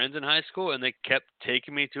female friends in high school, and they kept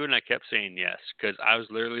taking me to it, and I kept saying yes because I was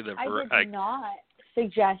literally the. I did not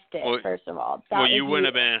suggest it. Well, first of all, well, you wouldn't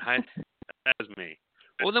have been in high. That was me.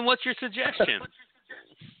 Well, then what's your suggestion?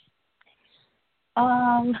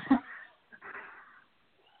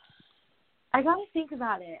 I gotta think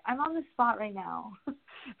about it. I'm on the spot right now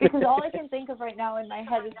because all I can think of right now in my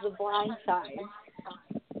head is The Blind Side.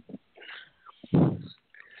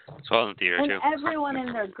 So I was in theater And too. everyone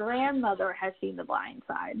and their grandmother has seen The Blind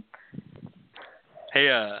Side. Hey,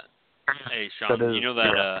 Sean, you know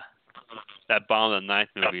that that Bond of the Ninth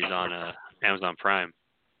movie is on Amazon Prime.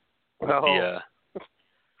 Oh.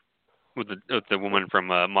 With the woman from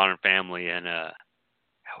Modern Family and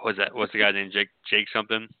what's the guy's name? Jake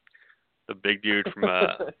something, the big dude from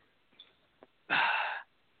the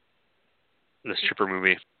stripper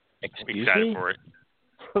movie. Excuse Excited me? for it.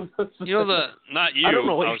 You know not you. I don't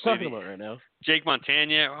know what you're obviously, talking about right now. Jake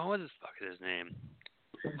Montana. Oh, what the fuck is his name?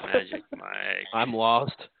 Magic Mike. I'm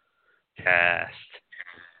lost. Cast.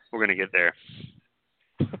 We're gonna get there.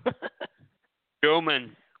 Joe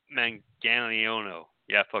Manganiello.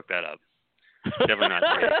 Yeah, fuck that up. Definitely not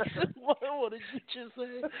Jake. What did you just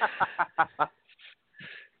say?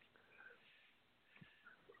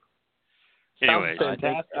 Anyways,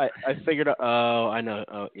 I figured out. Oh, I know.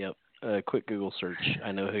 Oh, yep. Quick Google search.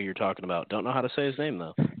 I know who you're talking about. Don't know how to say his name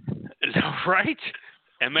though. no, right?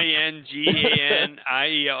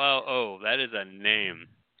 Manganiello. That is a name.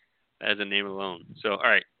 That is a name alone. So, all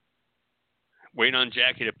right. Waiting on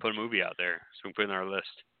Jackie to put a movie out there so we can put it on our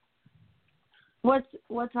list. What's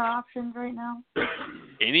our options right now?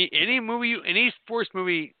 Any movie, any sports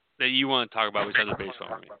movie that you want to talk about besides the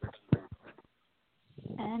baseball movie.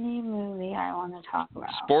 Any movie I want to talk about.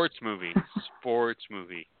 Sports movie.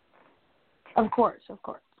 Of course.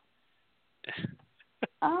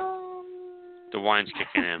 The wine's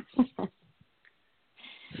kicking in.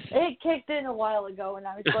 It kicked in a while ago when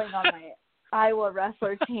I was going on my Iowa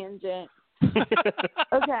wrestler tangent.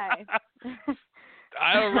 Okay.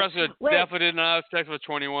 Iowa wrestler definitely did not have sex with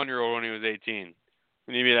a 21-year-old when he was 18.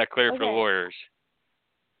 We need to be that clear for the lawyers.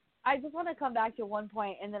 I just want to come back to one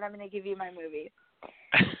point, and then I'm going to give you my movie.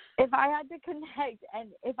 If I had to connect and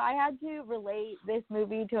if I had to relate this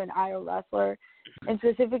movie to an Iowa wrestler, and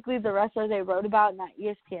specifically the wrestler they wrote about in that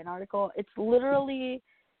ESPN article, it's literally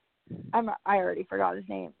I already forgot his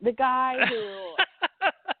name. The guy who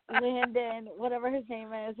Landon, whatever his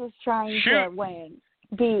name is, was trying to win.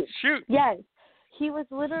 Shoot. Yes. He was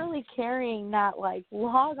literally carrying that like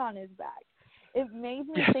log on his back. It made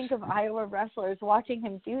me think of Iowa wrestlers watching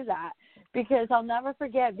him do that, because I'll never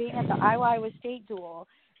forget being at the Iowa State duel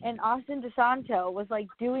and Austin DeSanto was like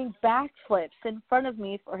doing backflips in front of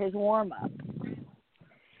me for his warm up.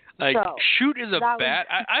 Like, Shoot is bad.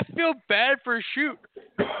 I feel bad for Shoot.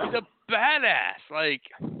 He's a badass. Like,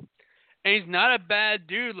 and he's not a bad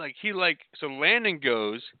dude. Like, so Landon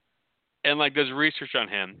goes and like does research on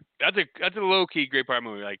him. That's a low key great part of the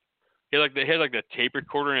movie. Like, he had the tape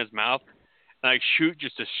recorder in his mouth. And, like, Shoot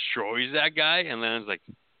just destroys that guy, and Landon's like,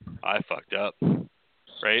 I fucked up,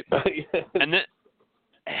 right? and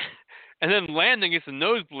then Landon gets a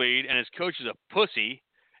nosebleed, and his coach is a pussy,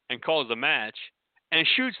 and calls the match. And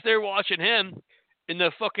Shoot's there watching him in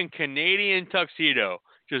the fucking Canadian tuxedo,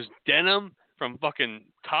 just denim from fucking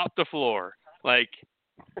top to floor, like,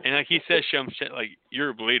 and like he says some shit like, "You're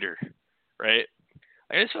a bleeder," right?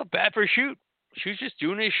 I just feel bad for Shoot. Shoot's just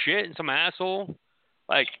doing his shit, and some asshole,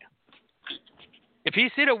 like, if he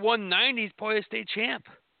stayed at 190, he's probably a state champ,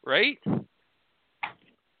 right?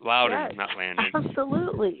 Loudon, not Landon.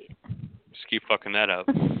 Absolutely. Just keep fucking that up.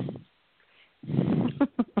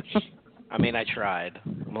 I mean, I tried.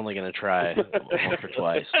 I'm only going to try once or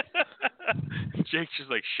twice. Jake's just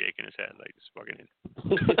like shaking his head, like just fucking in.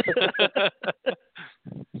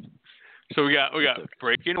 So we got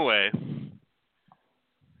Breaking Away.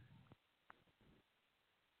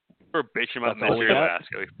 We're bitching about Mystery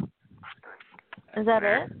Alaska. Is that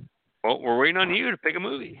it? Well, we're waiting on you to pick a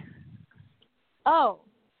movie. Oh,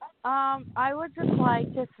 I would just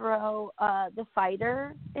like to throw The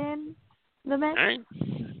Fighter in the mix. All right.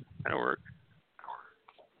 That'll work.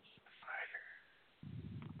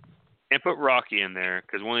 And put Rocky in there,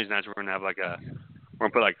 because one of these nights we're gonna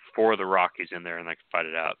put like 4 of the Rockies in there and like fight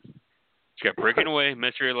it out. You got Breaking Away,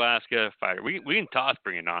 Mystery Alaska, Fighter. We can toss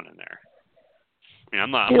Bring It On in there. I mean,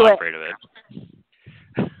 I'm not afraid of it.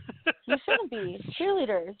 You shouldn't be.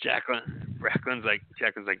 Cheerleaders. Jacqueline's like,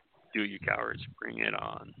 do it, you cowards. Bring it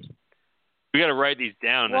on. We got to write these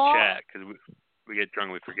down in the chat, because we get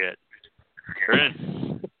drunk and we forget. You're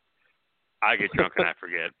in. I get drunk and I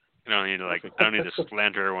forget. I don't need to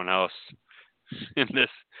slander everyone else in this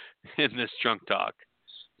drunk talk.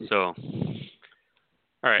 So,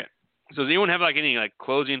 all right. So, does anyone have like any like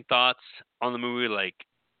closing thoughts on the movie? Like,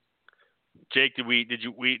 Jake, did we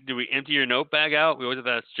empty your note bag out? We always have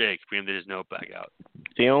to ask Jake if we emptied his note bag out.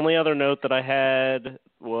 The only other note that I had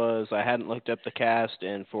was I hadn't looked up the cast,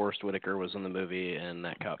 and Forrest Whitaker was in the movie, and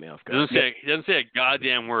that caught me off guard. He doesn't say a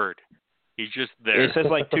goddamn word. He's just there. He says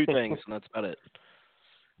like 2 things, and that's about it.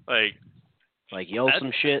 Like yell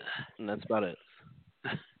some shit, and that's about it.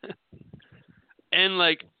 And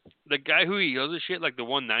like the guy who he yells at shit, like the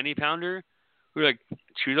 190-pounder, who like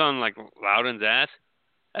chews on like Loudon's ass.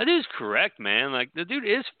 That dude's correct, man. Like, the dude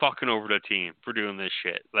is fucking over the team for doing this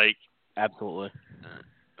shit. Like, absolutely.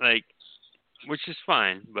 Like, which is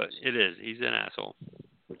fine, but it is. He's an asshole.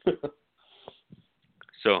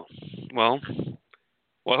 So, well,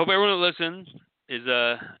 I hope everyone that listens is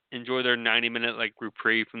enjoy their 90-minute like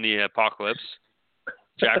reprieve from the apocalypse.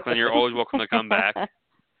 Jacqueline, you're always welcome to come back.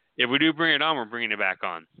 If we do bring it on, we're bringing it back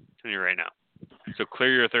on. I'm telling you right now. So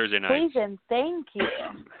clear your Thursday night. Please and thank you.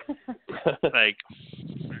 Like,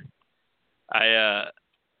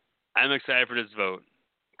 I'm excited for this vote,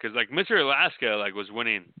 because like Mr. Alaska like was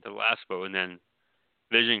winning the last vote, and then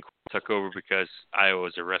Vision took over because Iowa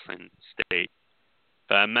is a wrestling state.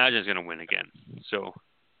 But I imagine it's gonna win again. So,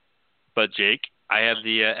 but Jake, I have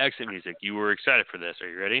the exit music. You were excited for this. Are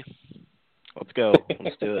you ready? Let's go.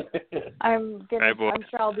 Let's do it. I'm right, boys.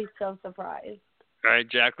 sure I'll be so surprised. All right,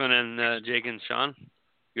 Jacqueline and Jake and Sean,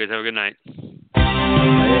 you guys have a good night.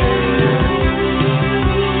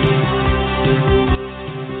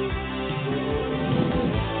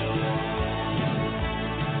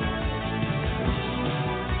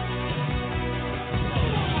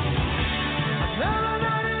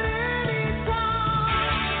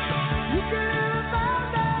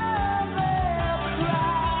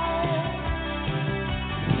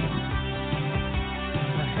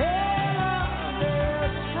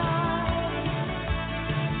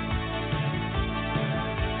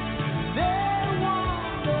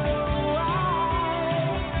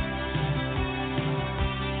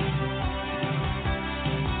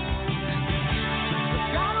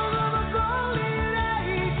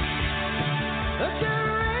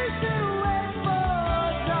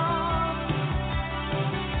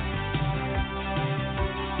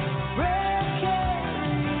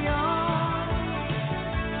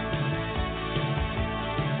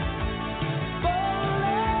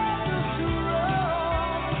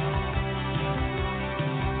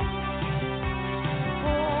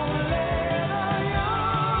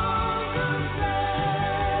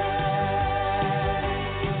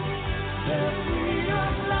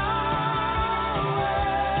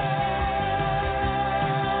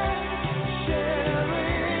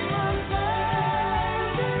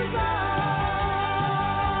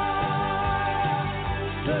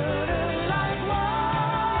 Love.